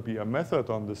S will be a method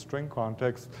on the string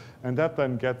context. And that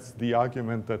then gets the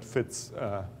argument that fits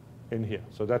in here.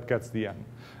 So that gets the n.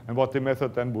 And what the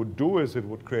method then would do is it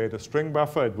would create a string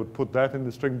buffer. It would put that in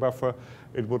the string buffer.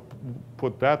 It would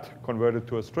put that, convert it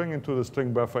to a string into the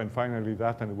string buffer, and finally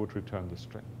that, and it would return the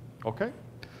string. OK?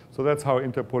 So that's how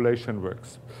interpolation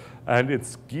works. And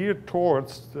it's geared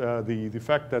towards the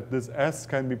fact that this S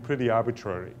can be pretty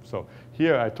arbitrary. So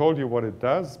here I told you what it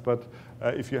does, but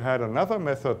if you had another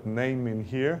method name in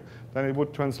here, then it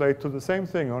would translate to the same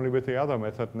thing, only with the other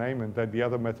method name, and that the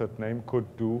other method name could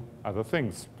do other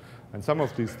things. And some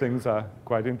of these things are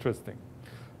quite interesting.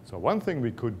 So one thing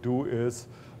we could do is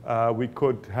we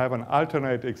could have an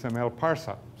alternate XML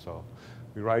parser. So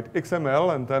we write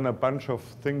XML and then a bunch of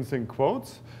things in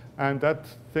quotes, and that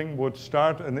thing would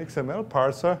start an XML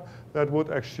parser that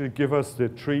would actually give us the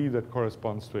tree that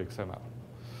corresponds to XML.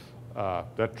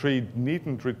 That tree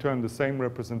needn't return the same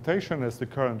representation as the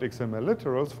current XML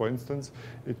literals. For instance,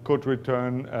 it could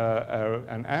return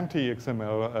an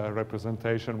anti-XML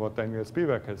representation, what Daniel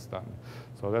Spivak has done.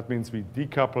 So that means we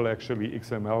decouple actually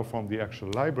XML from the actual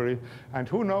library. And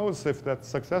who knows, if that's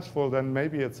successful, then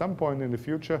maybe at some point in the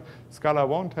future, Scala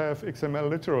won't have XML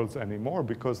literals anymore,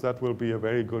 because that will be a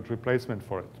very good replacement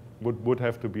for it. Would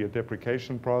have to be a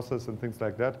deprecation process and things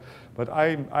like that. But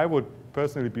I would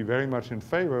personally be very much in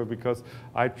favor, because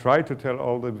I try to tell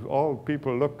all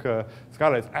people, look,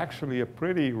 Scala is actually a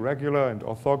pretty regular and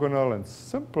orthogonal and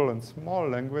simple and small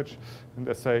language. And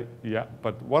they say, yeah,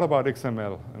 but what about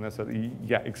XML? And I said,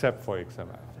 yeah, except for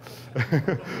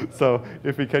XML. So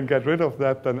if we can get rid of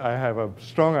that, then I have a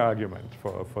strong argument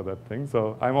for that thing.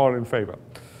 So I'm all in favor.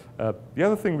 The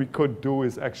other thing we could do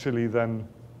is actually then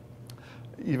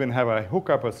even hook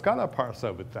up a Scala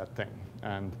parser with that thing,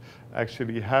 and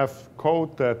actually have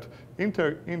code that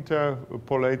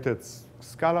interpolated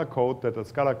Scala code that a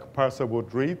Scala parser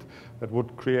would read, that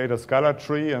would create a Scala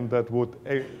tree, and that would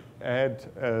add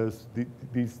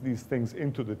these things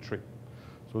into the tree.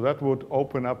 So that would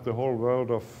open up the whole world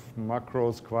of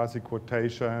macros,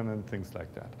 quasi-quotation, and things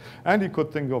like that. And you could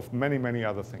think of many, many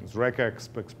other things. Regex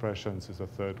expressions is a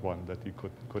third one that you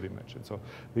could imagine. So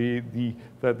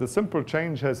the simple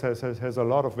change has a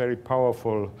lot of very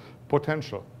powerful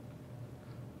potential.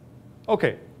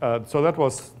 OK, so that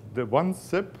was the one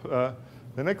zip.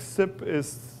 The next zip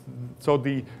is, so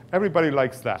everybody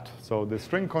likes that. So the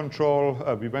string control,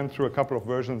 we went through a couple of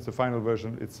versions. The final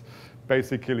version, it's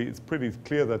pretty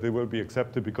clear that it will be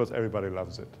accepted because everybody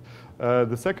loves it.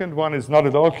 The second one is not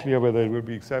at all clear whether it will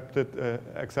be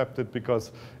accepted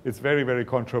because it's very, very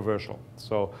controversial.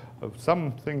 So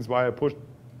some things why I put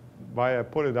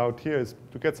it out here is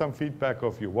to get some feedback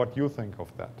of you, what you think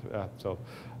of that.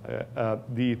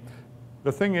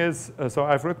 The thing is, so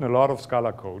I've written a lot of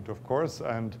Scala code, of course,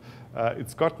 and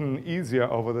it's gotten easier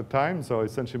over the time. So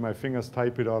essentially, my fingers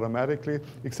type it automatically,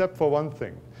 except for one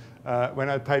thing. When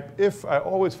I type if, I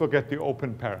always forget the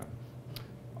open parent.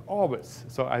 Always.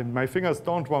 So my fingers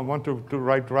don't want to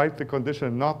write the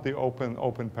condition, not the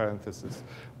open parenthesis.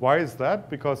 Why is that?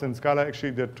 Because in Scala,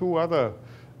 actually, there are two other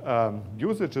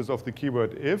usages of the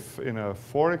keyword if in a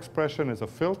for expression as a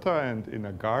filter, and in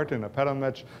a guard, in a pattern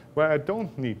match, where I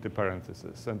don't need the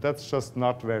parenthesis. And that's just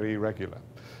not very regular.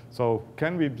 So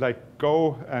can we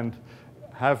go and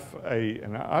have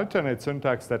an alternate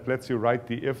syntax that lets you write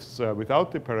the ifs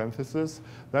without the parenthesis?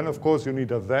 Then, of course, you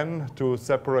need a then to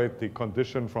separate the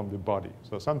condition from the body.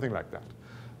 So something like that.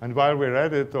 And while we're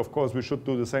at it, of course, we should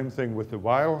do the same thing with the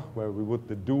while, where we would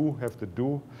have the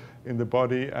do in the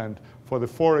body. And for the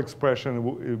for expression,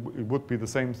 it would be the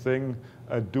same thing.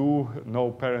 A do,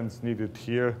 no parents needed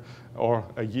here, or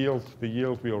a yield, the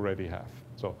yield we already have.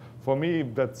 So for me,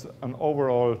 that's an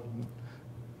overall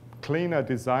cleaner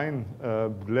design,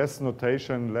 less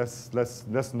notation,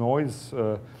 less noise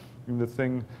in the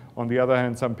thing. On the other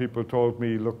hand, some people told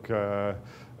me, look,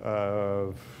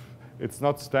 it's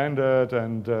not standard,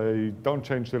 and you don't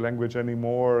change the language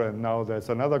anymore, and now there's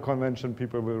another convention,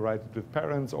 people will write it with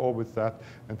parents or with that,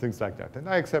 and things like that. And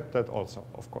I accept that also,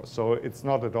 of course. So it's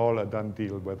not at all a done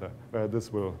deal whether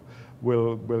this will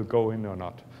go in or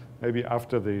not. Maybe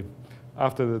after the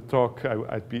talk,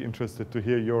 I'd be interested to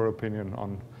hear your opinion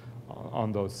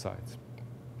on those sides.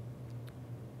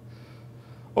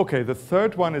 OK, the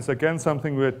third one is again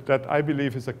something that I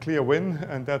believe is a clear win,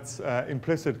 and that's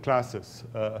implicit classes.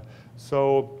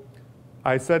 So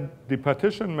I said the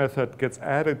partition method gets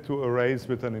added to arrays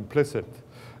with an implicit.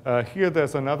 Here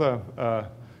there's another,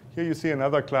 here you see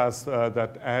another class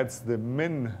that adds the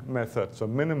min method, so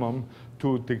minimum,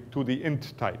 to the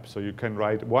int type. So you can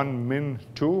write 1 min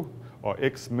 2, or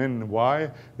x min y.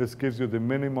 This gives you the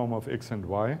minimum of x and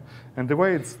y. And the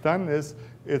way it's done is,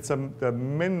 the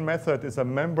min method is a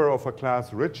member of a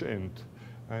class rich int.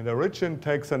 And origin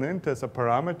takes an int as a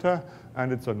parameter,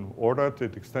 and it's an ordered,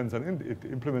 it extends an int, it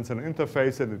implements an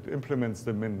interface, and it implements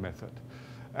the min method.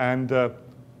 And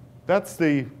that's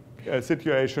the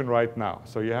situation right now.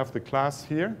 So you have the class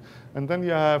here, and then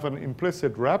you have an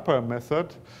implicit wrapper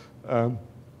method,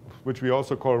 which we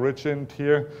also call origin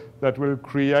here, that will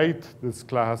create this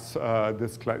class,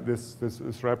 this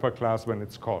wrapper class when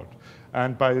it's called.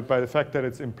 And by the fact that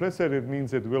it's implicit, it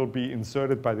means it will be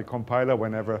inserted by the compiler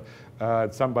whenever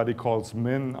somebody calls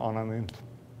min on an int.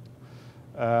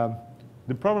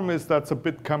 The problem is that's a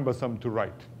bit cumbersome to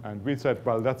write. And we said,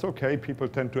 well, that's OK. People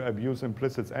tend to abuse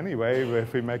implicits anyway.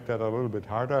 If we make that a little bit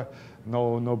harder,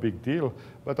 no big deal.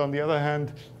 But on the other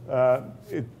hand,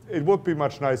 it would be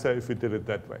much nicer if we did it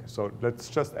that way. So let's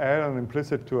just add an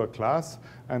implicit to a class,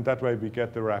 and that way we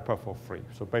get the wrapper for free.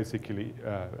 So basically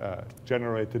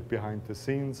generated behind the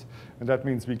scenes. And that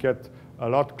means we get a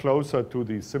lot closer to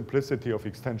the simplicity of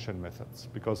extension methods.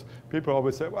 Because people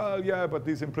always say, well, yeah, but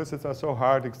these implicits are so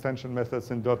hard. Extension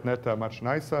methods in .NET are much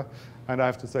nicer. And I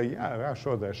have to say, yeah,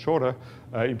 sure, they're shorter.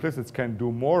 Implicits can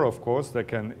do more, of course. They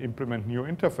can implement new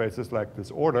interfaces like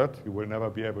this ordered. You will never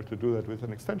be able to do that with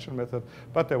an extension method,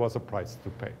 but there was a price to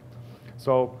pay.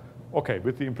 So, OK,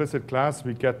 with the implicit class,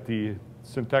 we get the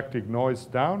syntactic noise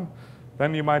down.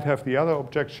 Then you might have the other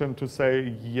objection to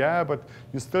say, yeah, but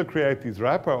you still create these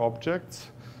wrapper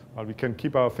objects. Well, we can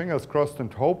keep our fingers crossed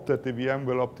and hope that the VM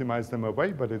will optimize them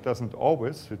away, but it doesn't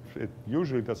always. It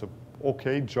usually does an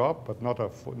OK job, but not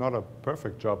a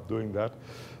perfect job doing that.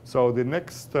 So the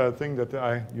next thing that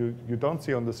you don't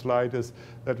see on the slide is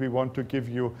that we want to give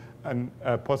you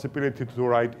a possibility to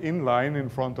write inline in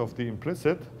front of the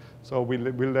implicit. So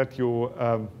we'll let you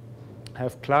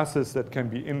have classes that can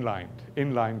be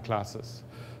inline classes.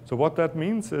 So what that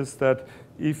means is that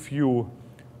if you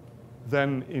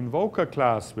then invoke a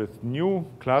class with new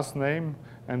class name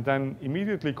and then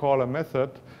immediately call a method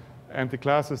and the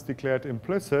class is declared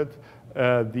implicit,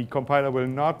 the compiler will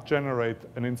not generate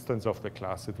an instance of the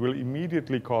class. It will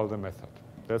immediately call the method.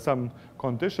 There are some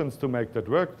conditions to make that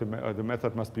work. The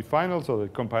method must be final, so the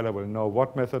compiler will know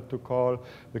what method to call.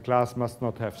 The class must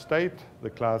not have state. The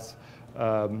class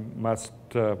must,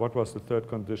 what was the third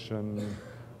condition?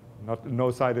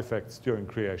 No side effects during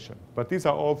creation. But these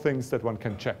are all things that one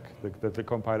can check, that the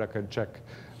compiler can check,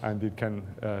 and it can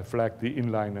flag the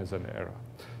inline as an error.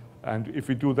 And if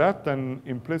we do that, then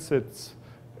implicit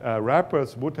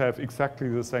wrappers would have exactly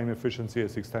the same efficiency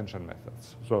as extension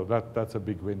methods. So that's a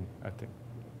big win, I think.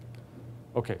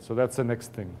 OK, so that's the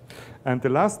next thing. And the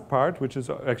last part, which is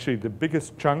actually the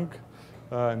biggest chunk,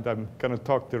 and I'm going to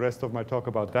talk the rest of my talk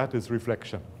about that, is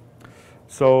reflection.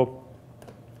 So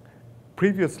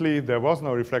previously, there was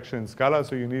no reflection in Scala,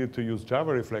 so you needed to use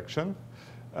Java reflection.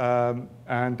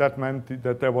 And that meant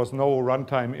that there was no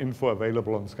runtime info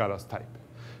available on Scala's type.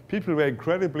 People were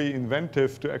incredibly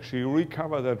inventive to actually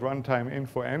recover that runtime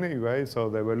info anyway. So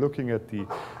they were looking at the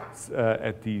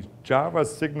Java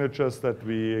signatures that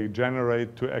we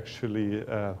generate to actually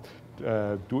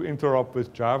do interop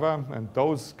with Java. And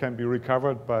those can be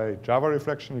recovered by Java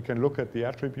reflection. You can look at the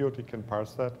attribute. You can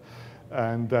parse that.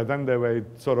 And then they were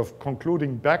sort of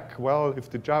concluding back, well, if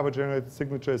the Java generated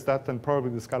signature is that, then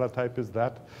probably the Scala type is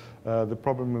that. The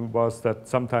problem was that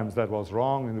sometimes that was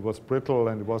wrong, and it was brittle,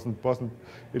 and it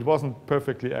wasn't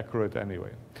perfectly accurate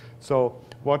anyway. So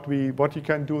what you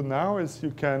can do now is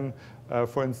you can,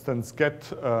 for instance, get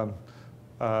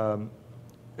a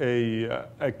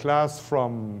class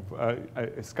from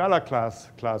a Scala class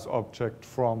object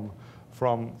from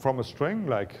a string,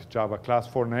 like Java class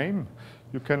for name.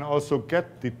 You can also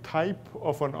get the type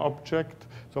of an object.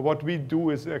 So what we do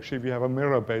is actually we have a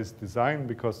mirror-based design,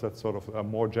 because that's sort of a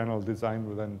more general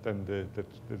design than the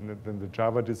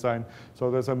Java design. So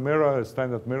there's a mirror, a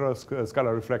standard mirror,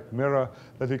 Scala reflect mirror,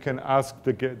 that you can ask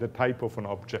the type of an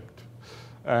object.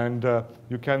 And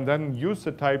you can then use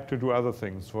the type to do other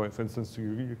things. For instance,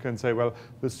 you can say, well,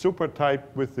 the super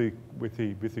type with the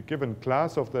given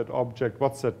class of that object,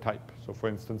 what's that type? So for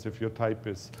instance, if your type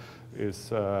is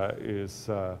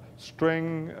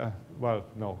string,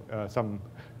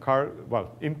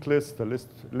 int list,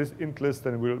 int list,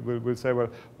 and we'll say, well,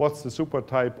 what's the super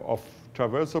type of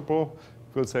traversable?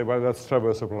 We'll say, well, that's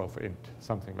traversable of int,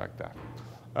 something like that.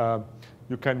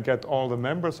 You can get all the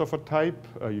members of a type.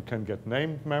 You can get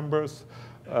named members.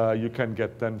 You can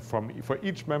get then for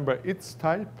each member its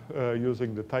type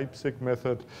using the typesig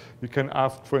method. You can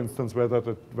ask, for instance,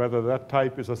 whether that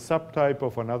type is a subtype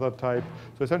of another type.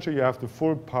 So essentially, you have the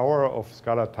full power of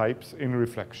Scala types in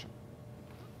reflection.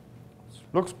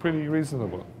 Looks pretty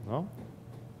reasonable, no?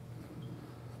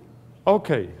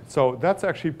 OK, so that's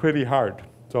actually pretty hard.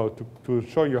 So to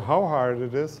show you how hard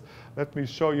it is, let me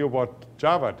show you what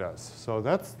Java does. So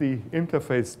that's the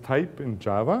interface type in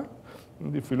Java.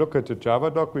 And if we look at the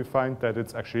Java doc, we find that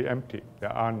it's actually empty.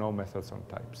 There are no methods on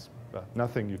types.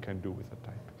 Nothing you can do with a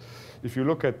type. If you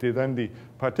look at then the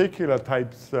particular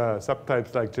types,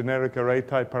 subtypes like generic array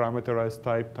type, parameterized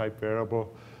type, type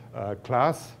variable,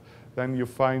 class, then you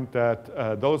find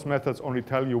that those methods only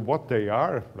tell you what they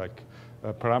are. Like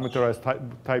parameterized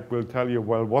type will tell you,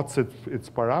 well, what's its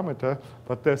parameter,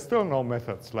 but there's still no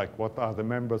methods like what are the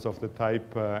members of the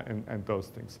type and those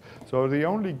things. So the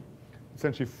only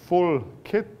essentially full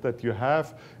kit that you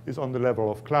have is on the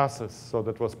level of classes. So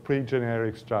that was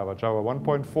pre-generics Java. Java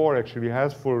 1.4 actually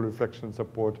has full reflection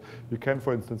support. You can,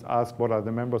 for instance, ask what are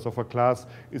the members of a class.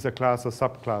 Is a class a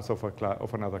subclass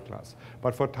of another class?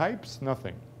 But for types,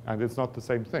 nothing. And it's not the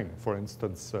same thing. For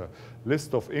instance,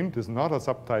 list of int is not a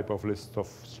subtype of list of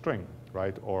string,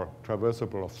 right? Or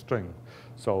traversable of string.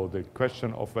 So the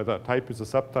question of whether a type is a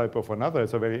subtype of another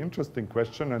is a very interesting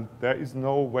question, and there is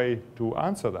no way to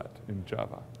answer that in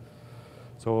Java.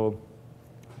 So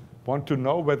want to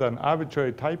know whether an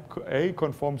arbitrary type A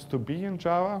conforms to B in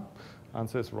Java?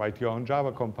 Answer is write your own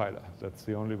Java compiler. That's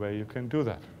the only way you can do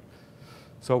that.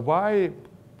 So why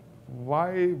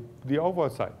the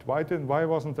oversight? Why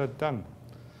wasn't that done?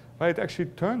 Well, it actually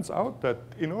turns out that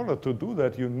in order to do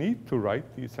that, you need to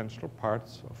write the essential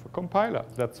parts of a compiler.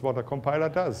 That's what a compiler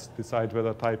does, decide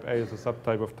whether type A is a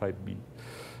subtype of type B.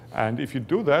 And if you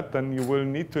do that, then you will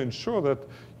need to ensure that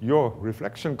your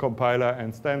reflection compiler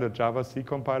and standard Java C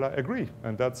compiler agree.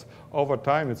 And that's, over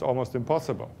time, it's almost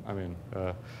impossible. I mean,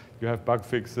 you have bug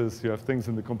fixes, you have things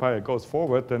in the compiler, it goes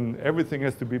forward, then everything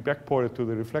has to be backported to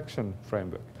the reflection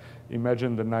framework.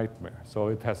 Imagine the nightmare. So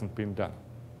it hasn't been done.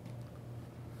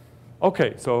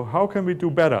 OK, so how can we do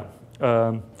better?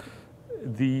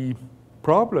 The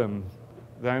problem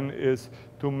then is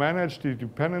to manage the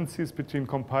dependencies between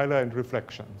compiler and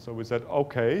reflection. So we said,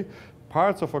 OK,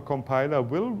 parts of a compiler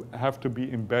will have to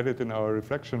be embedded in our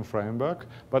reflection framework,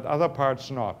 but other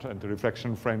parts not. And the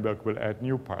reflection framework will add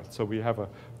new parts. So we have a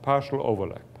partial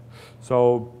overlap.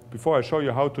 So before I show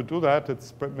you how to do that,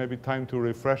 it's maybe time to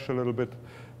refresh a little bit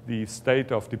the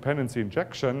state of dependency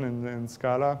injection in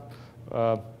Scala.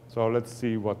 So let's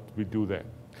see what we do there.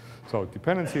 So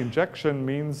dependency injection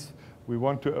means we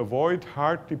want to avoid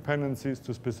hard dependencies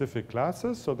to specific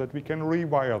classes so that we can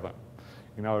rewire them.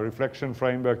 In our reflection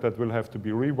framework, that will have to be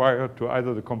rewired to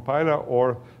either the compiler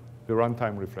or the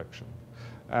runtime reflection.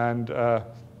 And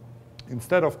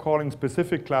instead of calling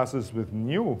specific classes with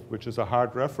new, which is a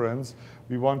hard reference,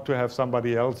 we want to have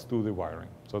somebody else do the wiring.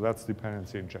 So that's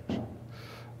dependency injection.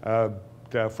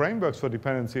 There are frameworks for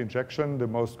dependency injection. The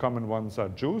most common ones are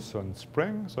Juice and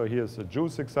Spring. So here's a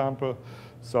Juice example.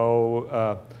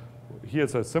 So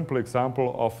here's a simple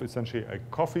example of essentially a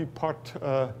coffee pot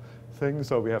thing.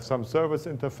 So we have some service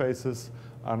interfaces,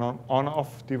 an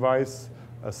on-off device,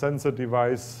 a sensor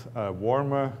device, a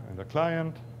warmer, and a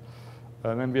client.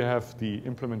 And then we have the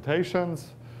implementations.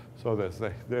 So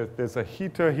there's a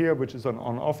heater here, which is an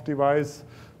on-off device.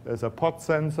 There's a pot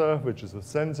sensor, which is a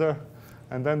sensor.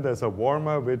 And then there's a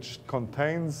warmer, which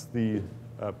contains the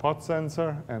pot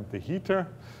sensor and the heater.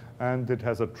 And it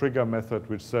has a trigger method,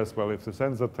 which says, well, if the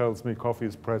sensor tells me coffee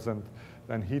is present,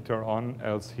 then heater on,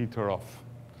 else heater off.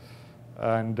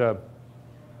 And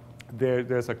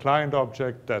there's a client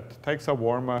object that takes a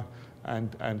warmer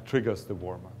and triggers the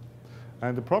warmer.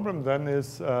 And the problem then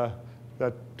is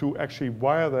that to actually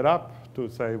wire that up to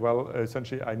say, well,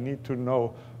 essentially, I need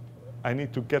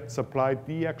to get supplied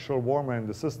the actual warmer in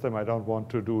the system. I don't want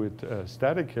to do it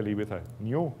statically with a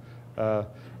new.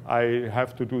 I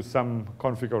have to do some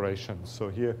configurations. So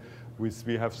here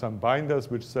we have some binders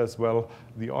which says, well,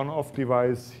 the on-off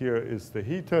device here is the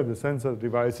heater, the sensor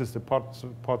device is the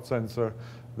pot sensor,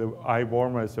 the eye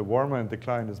warmer is the warmer, and the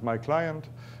client is my client.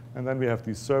 And then we have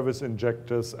these service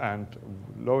injectors, and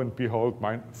lo and behold,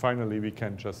 finally we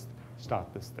can just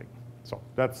start this thing. So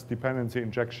that's dependency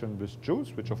injection with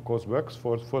Juice, which of course works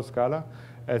for Scala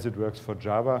as it works for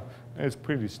Java. And it's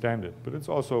pretty standard, but it's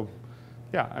also,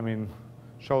 yeah, I mean,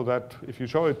 show that. If you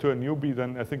show it to a newbie,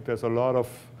 then I think there's a lot of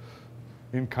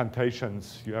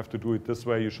incantations. You have to do it this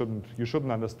way. You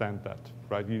shouldn't understand that,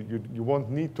 right? You won't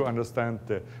need to understand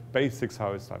the basics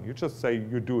how it's done. You just say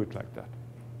you do it like that.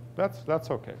 That's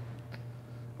OK.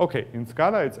 OK, in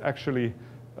Scala it's actually,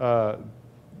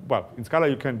 well, in Scala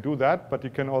you can do that, but you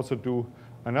can also do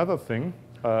another thing,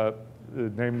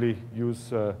 namely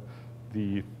use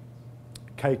the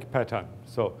cake pattern.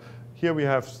 So here we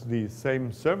have the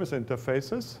same service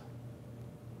interfaces.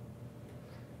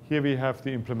 Here we have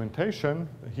the implementation,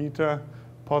 heater,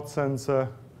 pot sensor,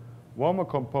 warmer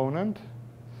component.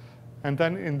 And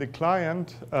then in the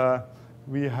client,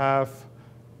 we have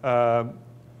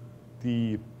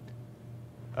the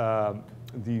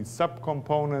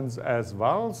subcomponents as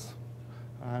vals,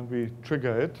 and we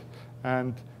trigger it.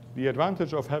 And the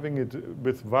advantage of having it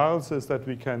with vals is that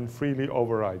we can freely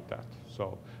override that.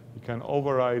 So we can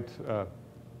override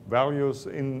values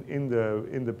in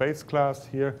the base class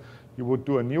here. You would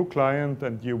do a new client,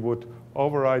 and you would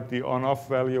override the on-off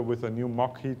value with a new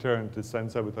mock heater and the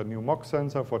sensor with a new mock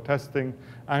sensor for testing,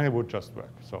 and it would just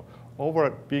work. So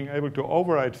being able to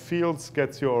override fields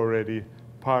gets you already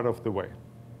part of the way.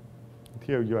 And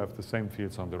here you have the same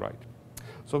fields on the right.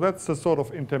 So that's a sort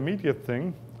of intermediate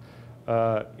thing.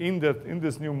 In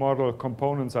this new model,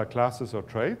 components are classes or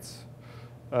traits.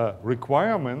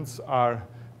 Requirements are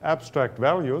abstract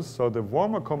values. So the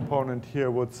warmer component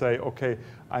here would say, OK,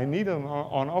 I need an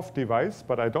on-off device,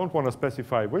 but I don't want to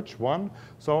specify which one.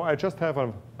 So I just have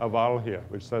a val here,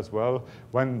 which says, well,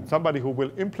 when somebody who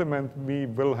will implement me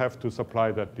will have to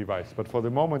supply that device. But for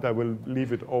the moment, I will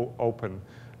leave it open.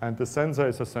 And the sensor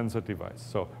is a sensor device.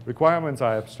 So requirements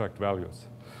are abstract values.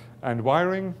 And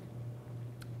wiring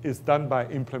is done by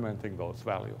implementing those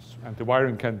values. And the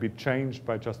wiring can be changed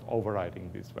by just overriding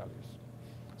these values.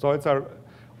 So it's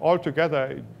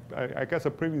altogether, I guess,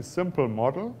 a pretty simple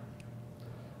model.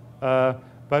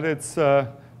 But it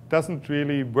doesn't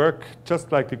really work,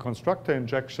 just like the constructor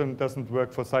injection doesn't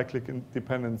work for cyclic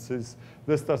dependencies.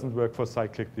 This doesn't work for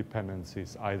cyclic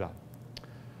dependencies either.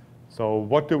 So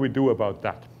what do we do about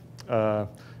that?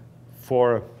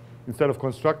 Instead of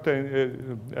constructor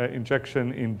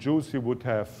injection in JUICE, you would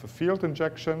have field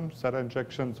injection, SATA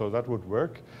injection, so that would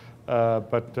work.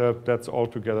 But that's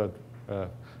altogether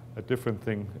a different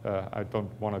thing. I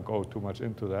don't want to go too much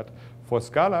into that. For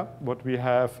Scala, what we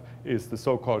have is the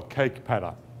so-called cake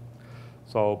pattern.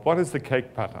 So what is the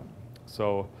cake pattern?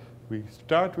 So we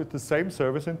start with the same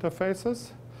service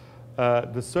interfaces.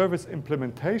 The service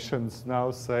implementations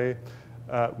now say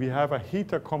we have a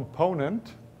heater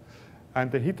component, and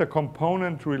the heater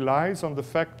component relies on the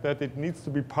fact that it needs to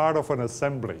be part of an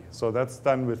assembly. So that's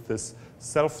done with this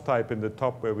self-type in the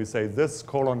top where we say this :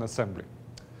 assembly.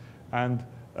 And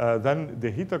then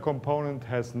the heater component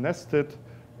has nested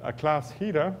a class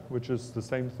heater, which is the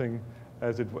same thing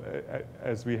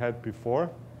as we had before.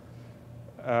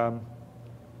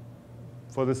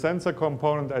 For the sensor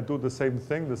component, I do the same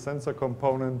thing. The sensor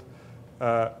component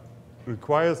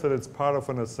requires that it's part of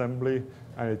an assembly,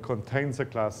 and it contains a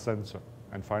class sensor.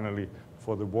 And finally,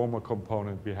 for the warmer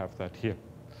component, we have that here.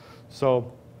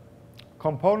 So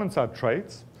components are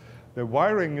traits. The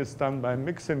wiring is done by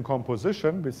mix-in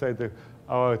composition. We say that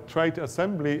our trait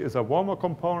assembly is a warmer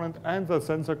component and a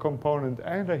sensor component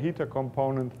and a heater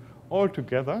component all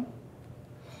together.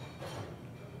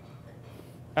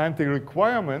 And the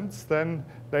requirements, then,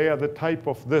 they are the type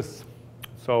of this.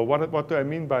 So what do I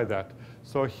mean by that?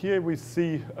 So here we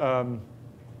see,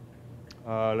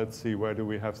 let's see, where do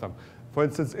we have some? For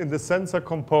instance, in the sensor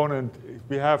component,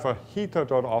 we have a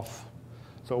heater.off.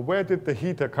 So where did the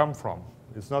heater come from?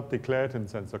 It's not declared in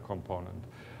sensor component.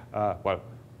 Well,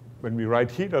 when we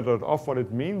write heater.off, what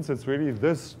it means, it's really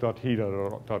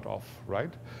this.heater.off,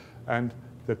 right? And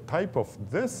the type of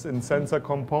this in sensor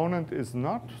component is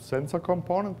not sensor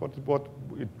component, what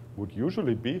it would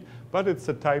usually be, but it's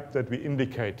the type that we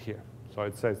indicate here. So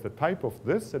it says the type of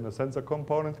this in a sensor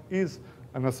component is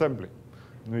an assembly.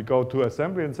 And we go to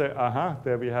assembly and say, aha,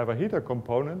 there we have a heater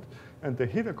component, and the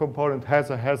heater component has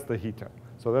the heater.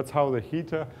 So that's how the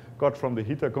heater got from the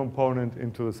heater component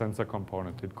into the sensor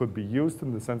component. It could be used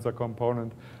in the sensor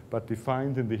component, but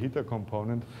defined in the heater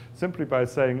component simply by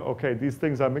saying, OK, these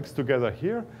things are mixed together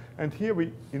here. And here,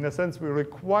 in a sense, we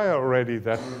require already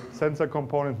that sensor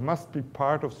component must be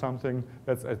part of something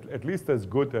that's at least as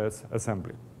good as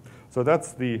assembly. So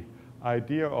that's the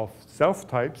idea of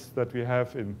self-types that we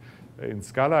have in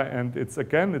Scala. And it's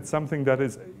something that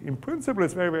is, in principle,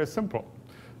 is very, very simple.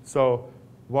 So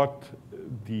what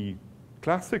the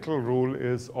classical rule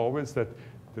is always that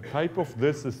the type of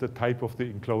this is the type of the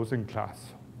enclosing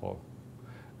class.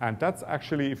 And that's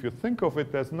actually, if you think of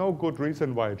it, there's no good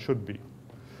reason why it should be.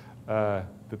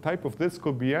 The type of this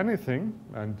could be anything.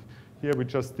 And here we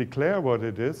just declare what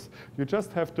it is. You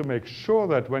just have to make sure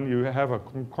that when you have a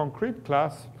concrete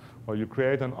class, or you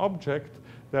create an object,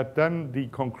 that then the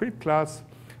concrete class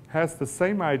has the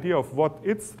same idea of what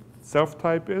its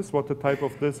self-type is, what the type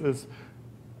of this is,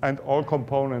 and all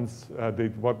components,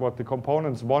 what the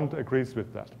components want agrees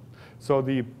with that. So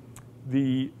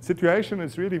the situation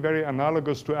is really very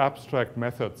analogous to abstract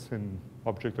methods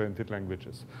object-oriented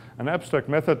languages. An abstract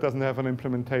method doesn't have an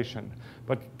implementation.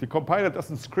 But the compiler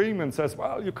doesn't scream and says,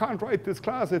 well, you can't write this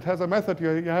class. It has a method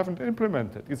you haven't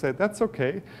implemented. You say, that's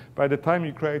OK. By the time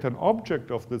you create an object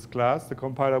of this class, the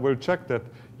compiler will check that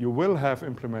you will have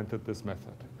implemented this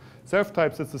method.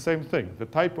 Self-types, it's the same thing. The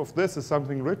type of this is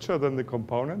something richer than the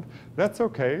component. That's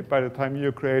OK. By the time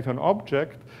you create an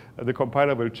object, the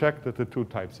compiler will check that the two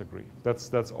types agree.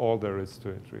 That's all there is to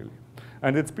it, really.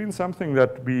 And it's been something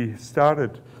that we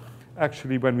started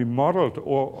actually when we modeled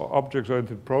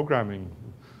object-oriented programming,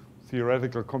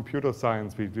 theoretical computer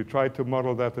science. We tried to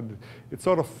model that, and it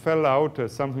sort of fell out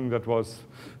as something that was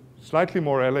slightly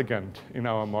more elegant in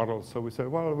our models. So we said,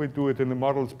 well, we do it in the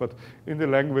models, but in the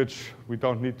language, we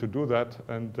don't need to do that.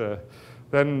 And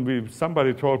then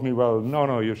somebody told me, well,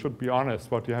 no, you should be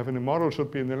honest. What you have in the model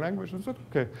should be in the language. And I said,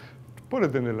 OK, put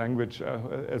it in the language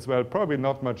as well. Probably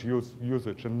not much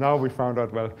usage. And now we found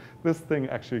out, well, this thing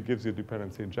actually gives you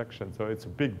dependency injection. So it's a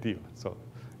big deal. So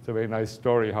it's a very nice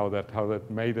story how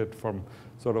that made it from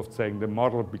sort of saying the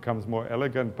model becomes more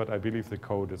elegant, but I believe the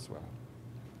code as well.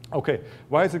 OK,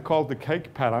 why is it called the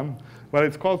cake pattern? Well,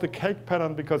 it's called the cake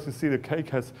pattern because you see the cake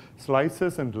has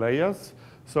slices and layers.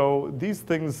 So these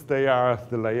things, they are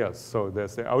the layers. So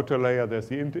there's the outer layer, there's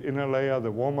the inner layer,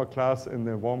 the warmer class and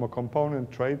the warmer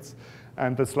component traits.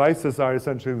 And the slices are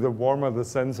essentially the warmer, the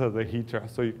sensor, the heater.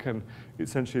 So you can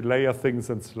essentially layer things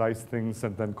and slice things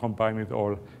and then combine it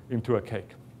all into a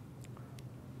cake.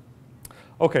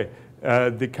 OK.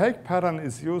 The cake pattern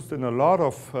is used in a lot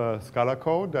of Scala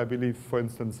code. I believe, for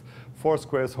instance,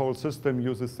 Foursquare's whole system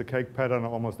uses the cake pattern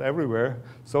almost everywhere.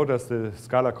 So does the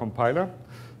Scala compiler.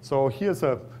 So here's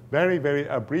a very, very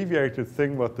abbreviated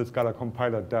thing what the Scala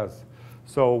compiler does.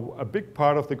 So a big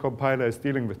part of the compiler is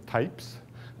dealing with types.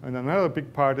 And another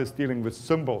big part is dealing with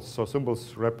symbols. So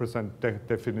symbols represent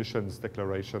definitions,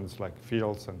 declarations like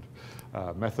fields and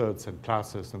methods and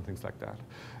classes and things like that.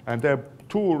 And they're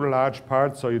two large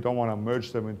parts, so you don't want to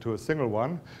merge them into a single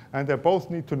one. And they both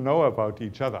need to know about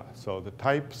each other. So the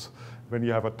types, when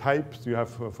you have a type, you have,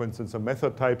 for instance, a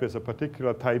method type is a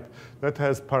particular type that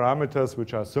has parameters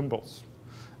which are symbols.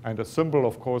 And a symbol,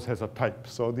 of course, has a type.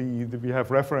 So we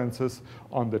have references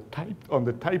on the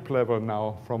type level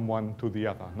now from one to the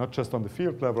other, not just on the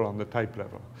field level, on the type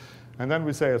level. And then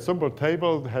we say a symbol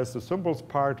table has the symbols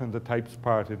part and the types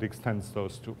part. It extends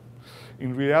those two.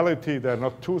 In reality, there are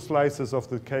not two slices of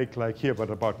the cake like here, but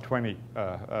about 20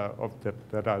 of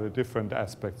that are the different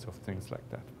aspects of things like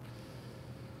that.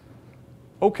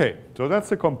 OK, so that's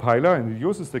the compiler, and it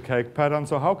uses the cake pattern.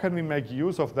 So how can we make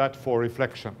use of that for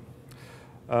reflection?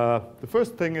 The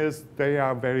first thing is they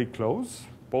are very close.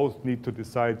 Both need to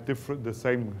decide the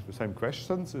same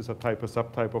questions. Is a type a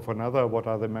subtype of another? What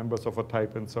are the members of a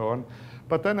type? And so on.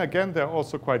 But then again, they're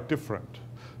also quite different.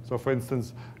 So for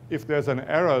instance, if there's an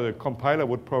error, the compiler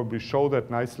would probably show that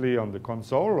nicely on the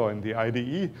console or in the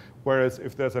IDE. Whereas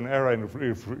if there's an error in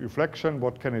reflection,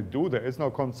 what can it do? There is no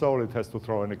console. It has to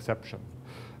throw an exception.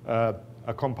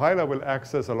 A compiler will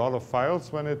access a lot of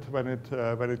files when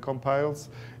it compiles.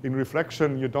 In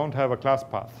reflection, you don't have a class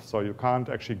path, so you can't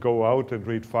actually go out and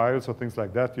read files or things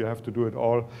like that. You have to do it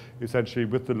all essentially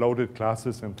with the loaded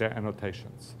classes and their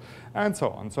annotations, and so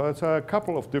on. So it's a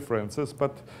couple of differences,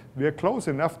 but we are close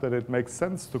enough that it makes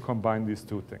sense to combine these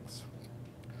two things.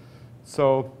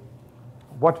 So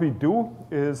what we do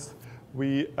is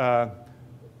we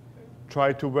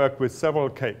try to work with several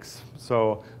cakes.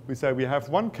 So we say we have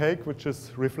one cake, which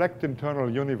is reflect internal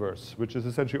universe, which is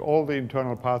essentially all the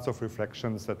internal parts of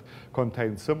reflections that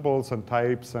contain symbols and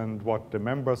types and what the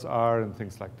members are and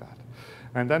things like that.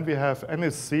 And then we have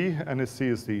NSC.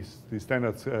 NSC is the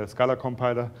standard Scala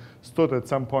compiler. Stood at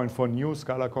some point for new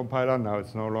Scala compiler. Now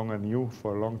it's no longer new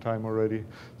for a long time already.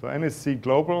 So NSC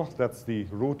global, that's the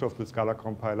root of the Scala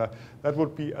compiler. That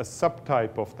would be a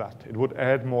subtype of that. It would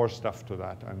add more stuff to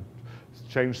that and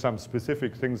change some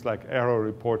specific things like error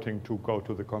reporting to go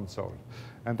to the console.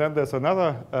 And then there's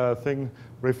another thing,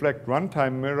 reflect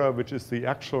runtime mirror, which is the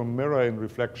actual mirror in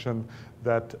reflection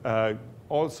that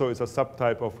also is a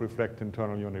subtype of reflect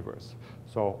internal universe.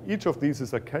 So each of these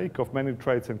is a cake of many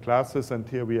traits and classes, and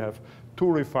here we have two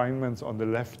refinements on the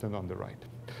left and on the right.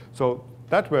 So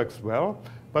that works well,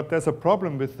 but there's a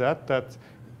problem with that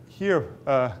here,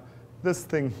 this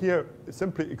thing here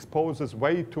simply exposes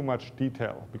way too much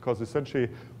detail, because essentially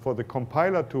for the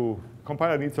compiler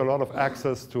needs a lot of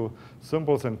access to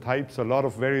symbols and types, a lot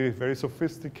of very, very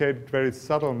sophisticated, very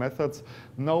subtle methods.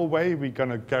 No way we're going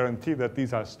to guarantee that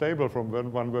these are stable from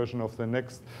one version of the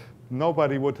next.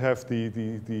 Nobody would have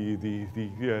the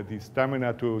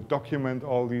stamina to document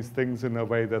all these things in a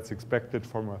way that's expected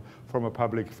from a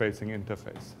public-facing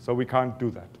interface. So we can't do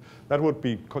that. That would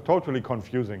be totally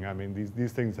confusing. I mean,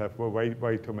 these things have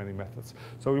way too many methods.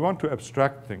 So we want to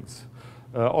abstract things.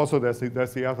 Also, there's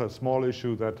the other small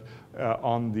issue that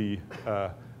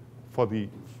for the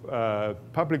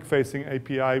public-facing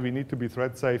API, we need to be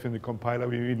thread-safe. In the compiler,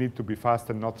 we need to be fast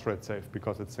and not thread-safe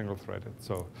because it's single-threaded.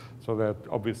 So there are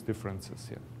obvious differences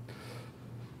here.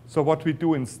 So what we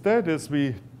do instead is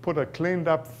we put a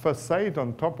cleaned-up facade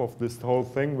on top of this whole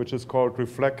thing, which is called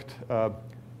Reflect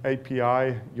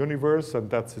API Universe, and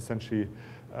that's essentially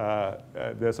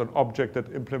there's an object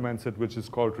that implements it, which is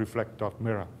called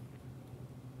reflect.mirror.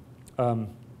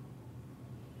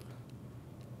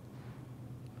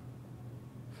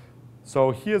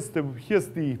 So here's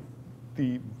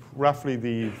roughly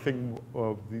the thing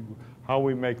of how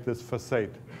we make this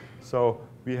facade. So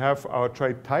we have our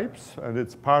trait types, and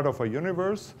it's part of a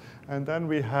universe. And then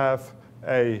we have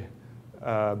a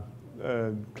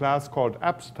class called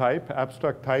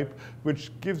abstract type,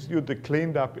 which gives you the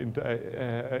cleaned up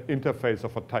interface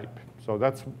of a type. So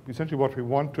that's essentially what we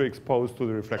want to expose to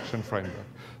the reflection framework.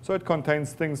 So it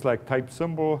contains things like type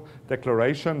symbol,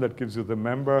 declaration that gives you the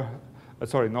member.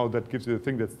 That gives you the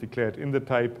thing that's declared in the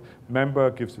type.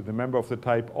 Member gives you the member of the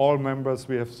type. All members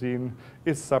we have seen.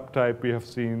 Is subtype we have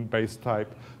seen. Base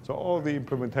type. So all the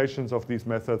implementations of these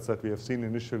methods that we have seen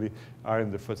initially are in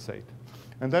the facade.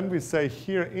 And then we say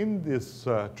here in this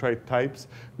trait types,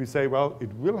 we say, well,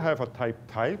 it will have a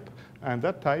type, and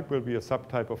that type will be a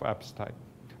subtype of abs type.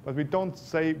 But we don't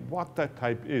say what that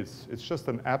type is. It's just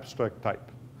an abstract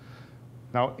type.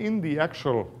 Now, in the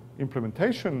actual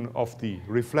implementation of the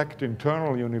reflect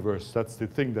internal universe, that's the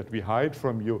thing that we hide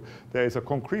from you, there is a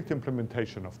concrete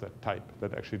implementation of that type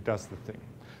that actually does the thing.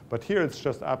 But here it's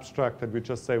just abstract, and we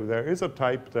just say, well, there is a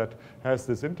type that has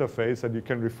this interface, and you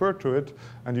can refer to it,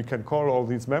 and you can call all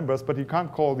these members, but you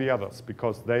can't call the others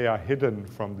because they are hidden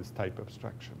from this type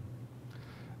abstraction.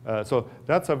 So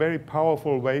that's a very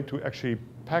powerful way to actually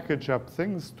package up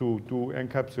things, to do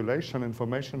encapsulation,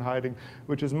 information hiding,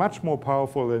 which is much more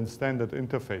powerful than standard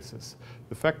interfaces.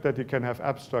 The fact that you can have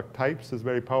abstract types is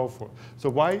very powerful. So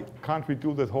why can't we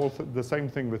do the same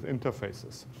thing with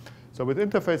interfaces? So with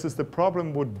interfaces, the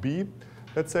problem would be,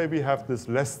 let's say we have this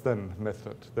less than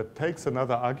method that takes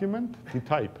another argument, the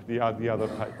type, the other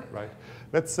type, right?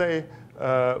 Let's say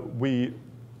we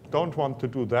don't want to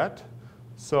do that.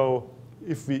 So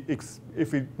if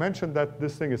we mention that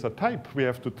this thing is a type, we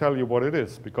have to tell you what it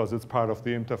is because it's part of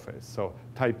the interface. So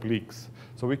type leaks.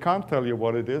 So we can't tell you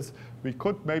what it is. We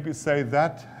could maybe say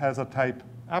that has a type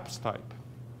abs type,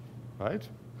 right?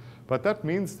 But that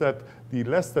means that the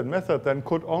less than method then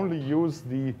could only use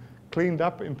the cleaned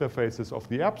up interfaces of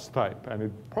the abs type, and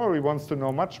it probably wants to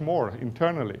know much more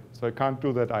internally. So it can't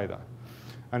do that either.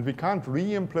 And we can't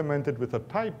re-implement it with a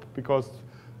type because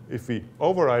if we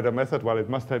override a method, well, it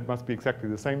must be exactly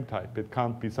the same type. It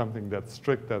can't be something that's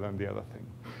stricter than the other thing.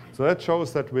 So that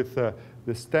shows that with the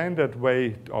standard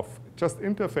way of just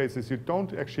interfaces, you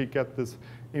don't actually get this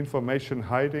information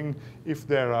hiding if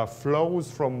there are flows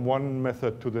from one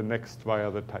method to the next via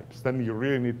the types. Then you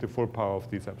really need the full power of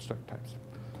these abstract types.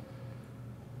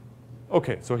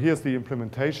 OK, so here's the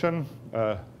implementation.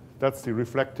 That's the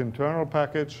reflect internal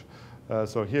package.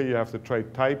 So here you have the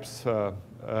trait types.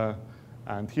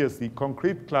 And here's the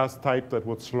concrete class type that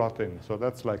would slot in. So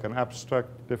that's like an abstract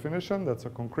definition. That's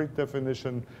a concrete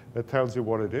definition that tells you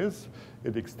what it is.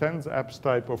 It extends abs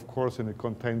type, of course, and it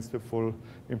contains the full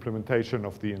implementation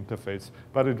of the interface.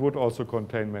 But it would also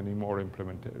contain many more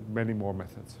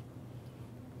methods.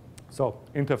 So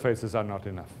interfaces are not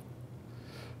enough.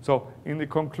 So in the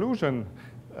conclusion,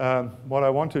 what I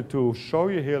wanted to show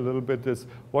you here a little bit is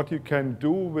what you can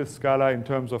do with Scala in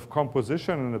terms of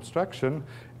composition and abstraction.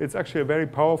 It's actually a very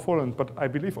powerful, but I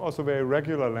believe also very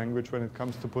regular language when it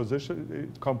comes to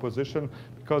composition,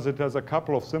 because it has a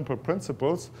couple of simple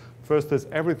principles. First is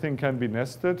everything can be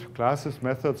nested. Classes,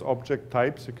 methods, object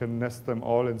types, you can nest them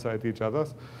all inside each other.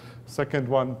 Second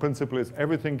one principle is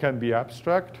everything can be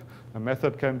abstract. A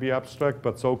method can be abstract,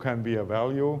 but so can be a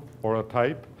value or a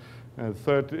type. And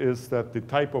third is that the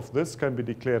type of this can be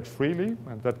declared freely,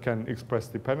 and that can express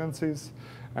dependencies.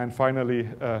 And finally,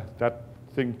 that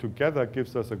thing together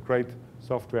gives us a great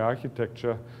software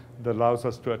architecture that allows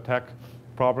us to attack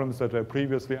problems that were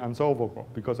previously unsolvable.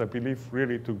 Because I believe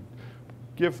really to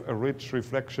give a rich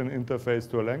reflection interface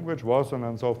to a language was an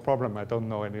unsolved problem. I don't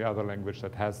know any other language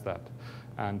that has that.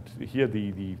 And here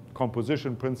the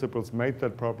composition principles made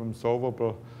that problem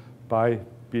solvable by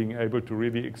being able to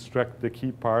really extract the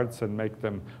key parts and make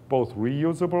them both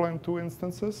reusable in two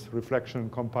instances, reflection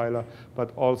and compiler,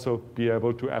 but also be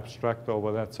able to abstract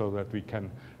over that so that we can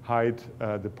hide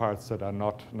the parts that are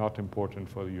not important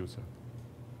for the user.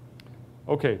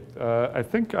 Okay, I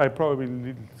think I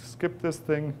probably skip this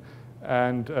thing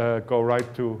and go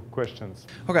right to questions.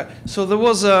 Okay, so there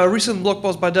was a recent blog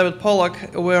post by David Pollack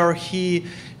where he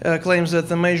claims that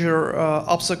the major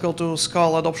obstacle to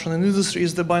Scala adoption in industry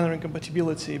is the binary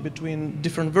compatibility between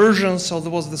different versions. So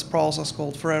there was this process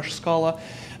called Fresh Scala.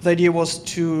 The idea was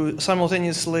to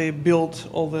simultaneously build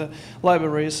all the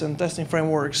libraries and testing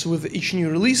frameworks with each new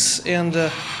release, and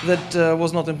that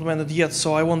was not implemented yet.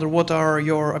 So I wonder, what are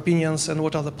your opinions and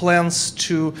what are the plans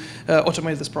to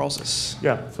automate this process?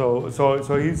 Yeah, so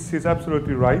he's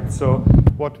absolutely right. So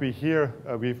what we hear,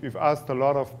 we've asked a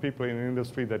lot of people in the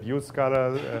industry that use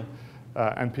Scala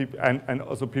and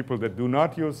also people that do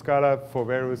not use Scala for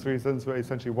various reasons, where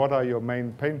essentially what are your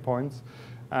main pain points?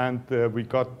 And we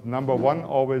got number one,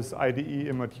 always IDE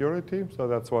immaturity. So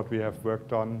that's what we have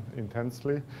worked on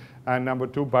intensely. And number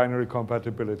two, binary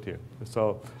compatibility.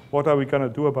 So what are we going to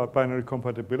do about binary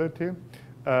compatibility?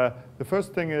 The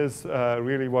first thing is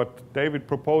really what David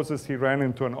proposes. He ran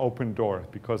into an open door,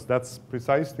 because that's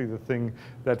precisely the thing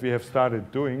that we have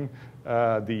started doing.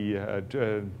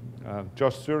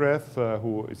 Josh Sureth,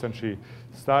 who essentially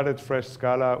started Fresh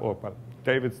Scala, or well,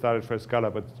 David started Fresh Scala,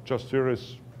 but Josh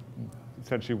Sureth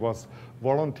essentially was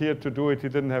volunteered to do it. He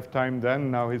didn't have time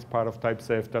then. Now he's part of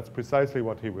TypeSafe. That's precisely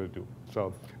what he will do.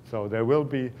 So there will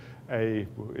be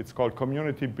it's called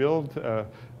community build, a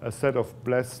set of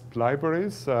blessed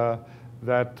libraries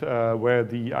where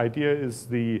the idea is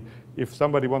if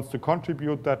somebody wants to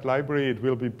contribute that library, it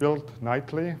will be built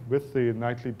nightly with the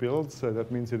nightly builds.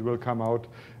 That means it will come out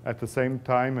at the same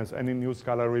time as any new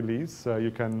Scala release.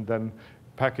 You can then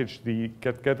package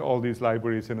get all these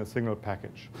libraries in a single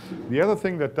package. The other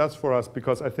thing that does for us,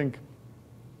 because I think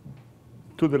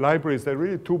to the libraries, there are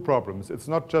really two problems. It's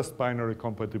not just binary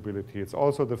compatibility. It's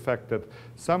also the fact that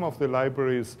some of the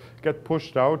libraries get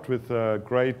pushed out with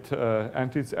great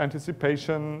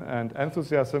anticipation and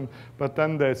enthusiasm, but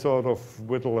then they sort of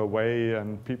whittle away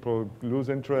and people lose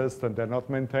interest and they're not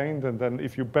maintained. And then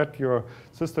if you bet your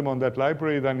system on that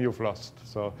library, then you've lost.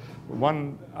 So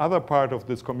one other part of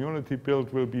this community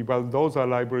build will be, well, those are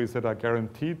libraries that are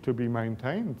guaranteed to be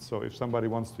maintained. So if somebody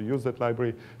wants to use that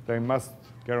library, they must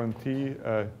guarantee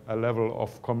a level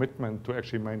of commitment to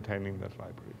actually maintaining that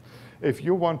library. If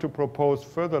you want to propose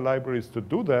further libraries to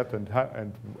do that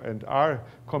and are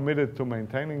committed to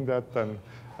maintaining that, then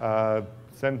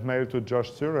send mail to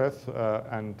Josh Sureth,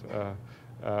 and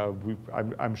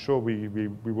I'm sure we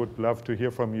would love to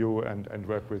hear from you and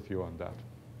work with you on that.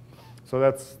 So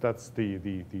that's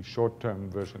the short-term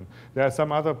version. There are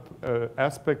some other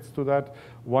aspects to that.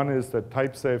 One is that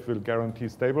TypeSafe will guarantee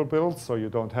stable builds, so you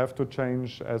don't have to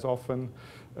change as often.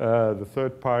 The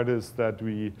third part is that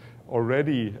we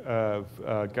already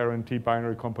guarantee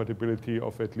binary compatibility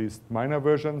of at least minor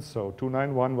versions. So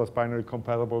 2.9.1 was binary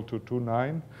compatible to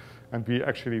 2.9. And we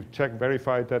actually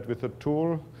verified that with a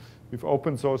tool. We've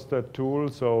open sourced that tool,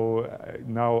 so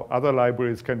now other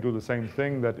libraries can do the same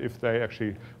thing, that if they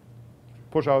actually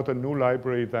push out a new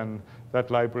library, then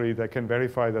that library, they can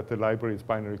verify that the library is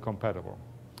binary compatible.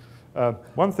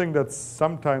 One thing that's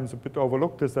sometimes a bit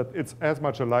overlooked is that it's as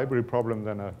much a library problem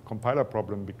than a compiler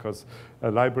problem, because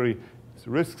a library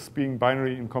risks being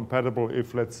binary incompatible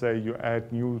if, let's say, you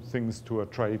add new things to a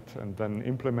trait and then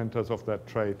implementers of that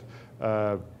trait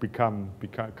can't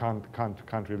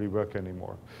really work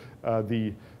anymore.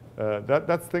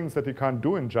 That's things that you can't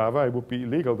do in Java. It would be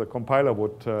illegal. The compiler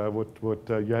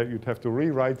you'd have to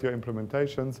rewrite your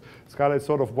implementations. Scala is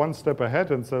sort of one step ahead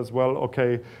and says, well,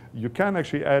 okay, you can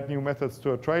actually add new methods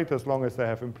to a trait as long as they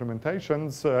have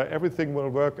implementations. Everything will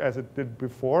work as it did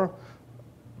before.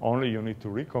 Only you need to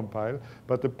recompile.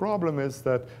 But the problem is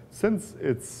that since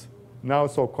it's now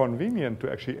so convenient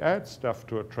to actually add stuff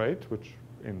to a trait, which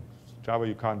in Java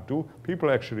you can't do, people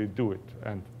actually do it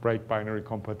and break binary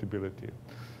compatibility.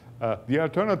 The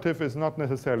alternative is not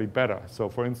necessarily better. So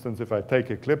for instance, if I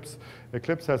take Eclipse,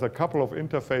 Eclipse has a couple of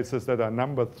interfaces that are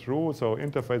numbered through. So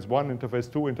interface 1,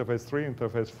 interface 2, interface 3,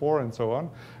 interface 4, and so on.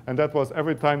 And that was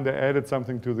every time they added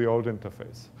something to the old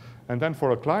interface. And then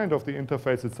for a client of the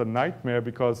interface, it's a nightmare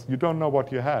because you don't know what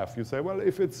you have. You say, well,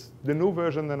 if it's the new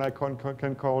version, then I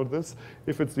can call this.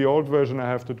 If it's the old version, I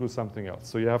have to do something else.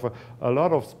 So you have a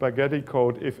lot of spaghetti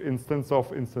code, if instance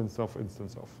of, instance of,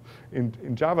 instance of.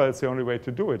 In Java, it's the only way to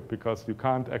do it because you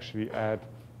can't actually add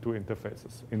two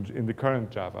interfaces in the current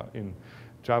Java. In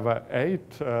Java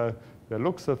 8, there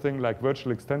looks a thing like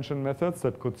virtual extension methods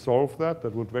that could solve that.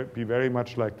 That would be very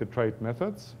much like the trait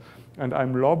methods. And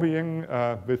I'm lobbying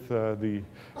with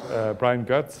Brian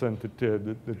Götz and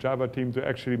the Java team to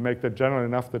actually make that general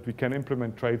enough that we can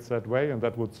implement traits that way, and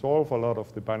that would solve a lot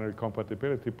of the binary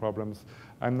compatibility problems.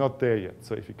 I'm not there yet.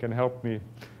 So if you can help me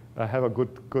have a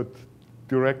good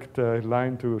direct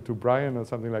line to Brian or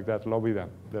something like that, lobby them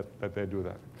that they do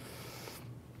that.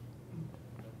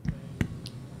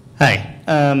 Hi.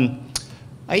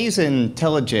 I use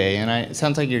IntelliJ, and it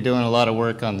sounds like you're doing a lot of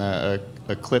work on the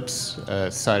Eclipse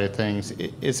side of things.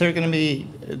 Is there going to be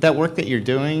that work that you're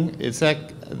doing?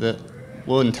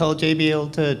 Will IntelliJ be able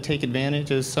to take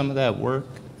advantage of some of that work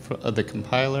of the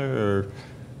compiler, or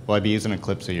will I be using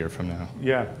Eclipse a year from now?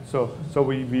 Yeah. So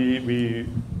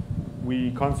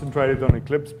we concentrated on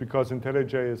Eclipse because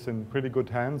IntelliJ is in pretty good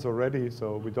hands already,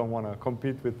 so we don't want to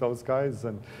compete with those guys.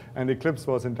 And Eclipse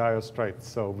was in dire straits,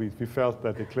 so we felt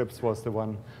that Eclipse was the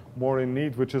one more in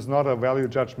need, which is not a value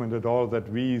judgment at all that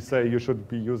we say you should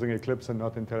be using Eclipse and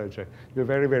not IntelliJ. We're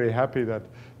very, very happy that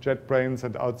JetBrains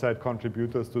and outside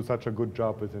contributors do such a good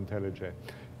job with IntelliJ.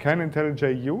 Can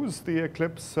IntelliJ use the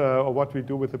Eclipse or what we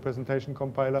do with the presentation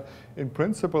compiler? In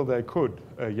principle, they could,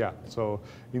 yeah. So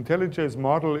IntelliJ's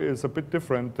model is a bit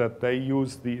different, that they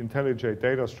use the IntelliJ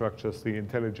data structures, the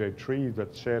IntelliJ tree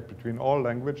that's shared between all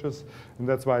languages, and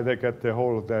that's why they get their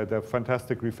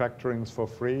fantastic refactorings for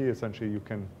free. Essentially, you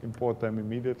can import them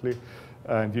immediately,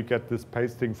 and you get this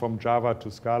pasting from Java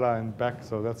to Scala and back,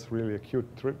 so that's really a cute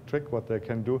trick what they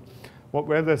can do.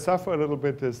 Where they suffer a little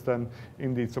bit is then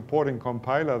in the supporting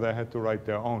compiler, they had to write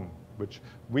their own, which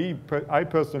I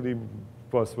personally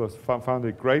found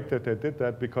it great that they did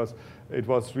that, because it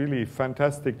was really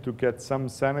fantastic to get some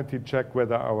sanity check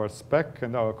whether our spec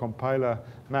and our compiler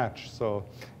match. So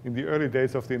in the early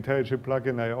days of the IntelliJ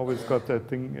plugin, I always got that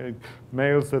thing,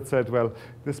 mails that said, well,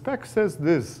 the spec says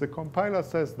this, the compiler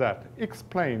says that.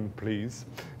 Explain, please.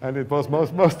 And it was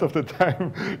most of the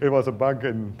time, it was a bug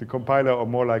in the compiler, or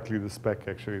more likely the spec,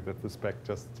 actually, that the spec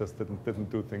just didn't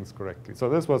do things correctly. So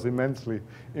this was immensely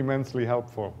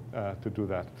helpful to do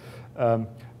that.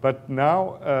 But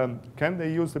now, can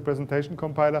they use the presentation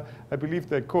compiler? I believe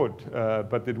they could,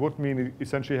 but it would mean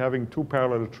essentially having two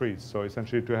parallel trees. So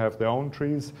essentially to have their own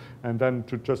trees, and then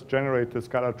to just generate the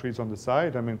Scala trees on the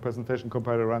side. I mean, presentation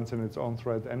compiler runs in its own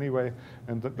thread anyway,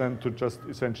 and then to just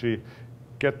essentially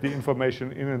get the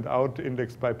information in and out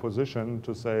indexed by position,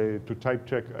 to type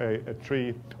check a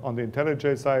tree on the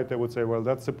IntelliJ side. They would say, well,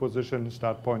 that's the position,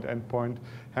 start point, end point,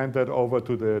 hand that over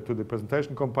to the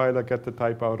presentation compiler, get the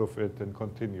type out of it, and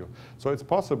continue. So it's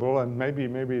possible, and maybe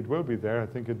it will be there. I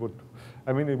think it would.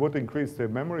 I mean, it would increase the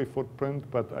memory footprint,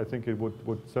 but I think it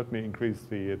would certainly increase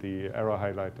the error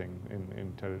highlighting in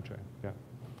IntelliJ. Yeah.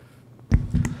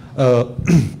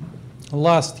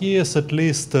 Last years, at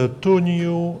least two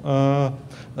new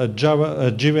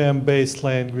JVM-based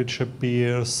language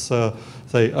appears.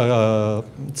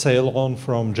 Ceylon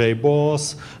from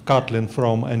JBoss, Kotlin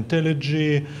from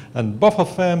IntelliJ, and both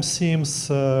of them seems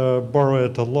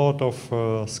borrowed a lot of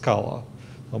Scala.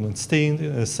 I mean,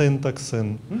 syntax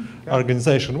and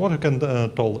organization. What you can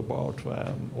tell about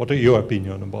what are your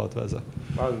opinion about the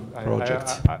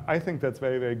projects? I think that's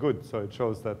very, very good. So it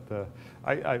shows that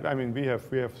I mean, we have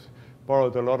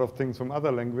borrowed a lot of things from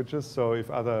other languages. So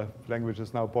if other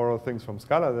languages now borrow things from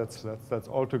Scala, that's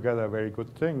altogether a very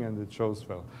good thing. And it shows,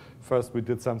 well, first we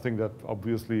did something that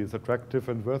obviously is attractive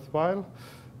and worthwhile.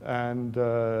 And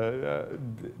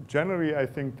generally, I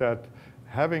think that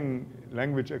having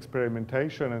language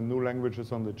experimentation and new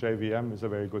languages on the JVM is a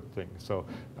very good thing. So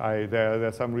there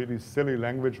are some really silly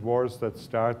language wars that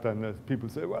start, and people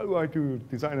say, well, why do you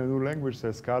design a new language,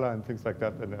 say Scala, and things like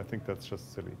that, and I think that's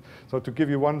just silly. So to give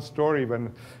you one story,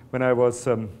 when I was,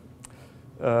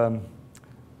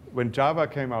 when Java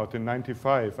came out in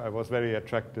 '95, I was very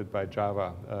attracted by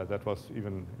Java. That was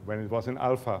even when it was in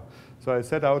alpha. So I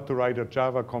set out to write a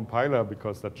Java compiler,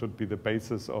 because that should be the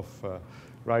basis of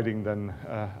writing then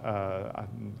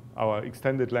our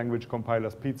extended language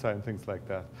compilers, Pizza, and things like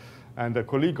that. And a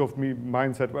colleague of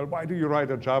mine said, well, why do you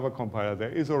write a Java compiler? There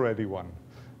is already one.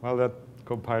 Well, that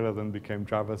compiler then became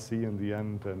Java C in the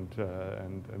end,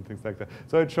 and things like that.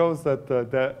 So it shows that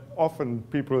there often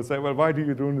people say, well, why do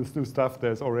you do this new stuff?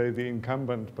 There's already the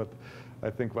incumbent. But I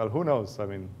think, well, who knows? I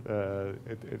mean,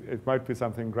 it might be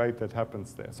something great that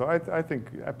happens there. So I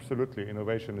think absolutely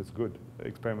innovation is good.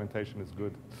 Experimentation is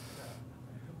good.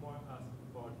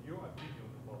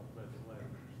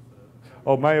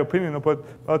 Oh, my opinion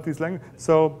about these languages.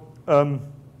 So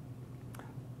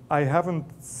I haven't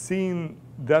seen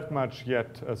that much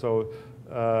yet.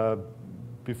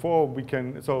 Before we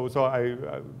can,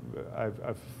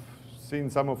 I've seen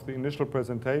some of the initial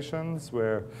presentations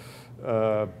where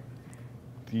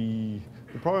the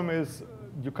problem is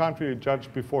you can't really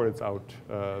judge before it's out.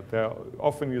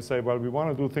 Often you say, well, we want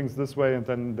to do things this way, and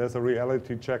then there's a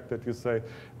reality check that you say,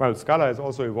 well, Scala has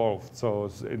also evolved. So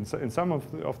in some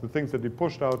of the things that we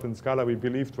pushed out in Scala, we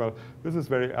believed, well, this is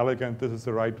very elegant, this is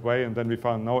the right way, and then we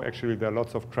found, no, actually there are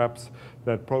lots of traps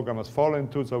that programmers fall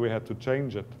into, so we had to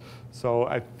change it. So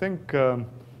I think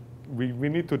we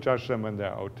need to judge them when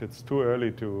they're out. It's too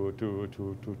early to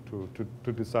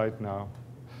decide now.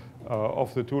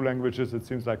 Of the two languages, it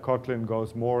seems like Kotlin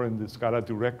goes more in the Scala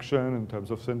direction in terms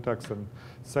of syntax than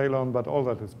Ceylon, but all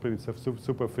that is pretty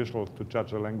superficial to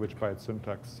judge a language by its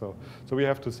syntax. So we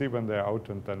have to see when they're out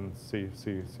and then see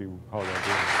how they're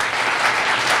doing.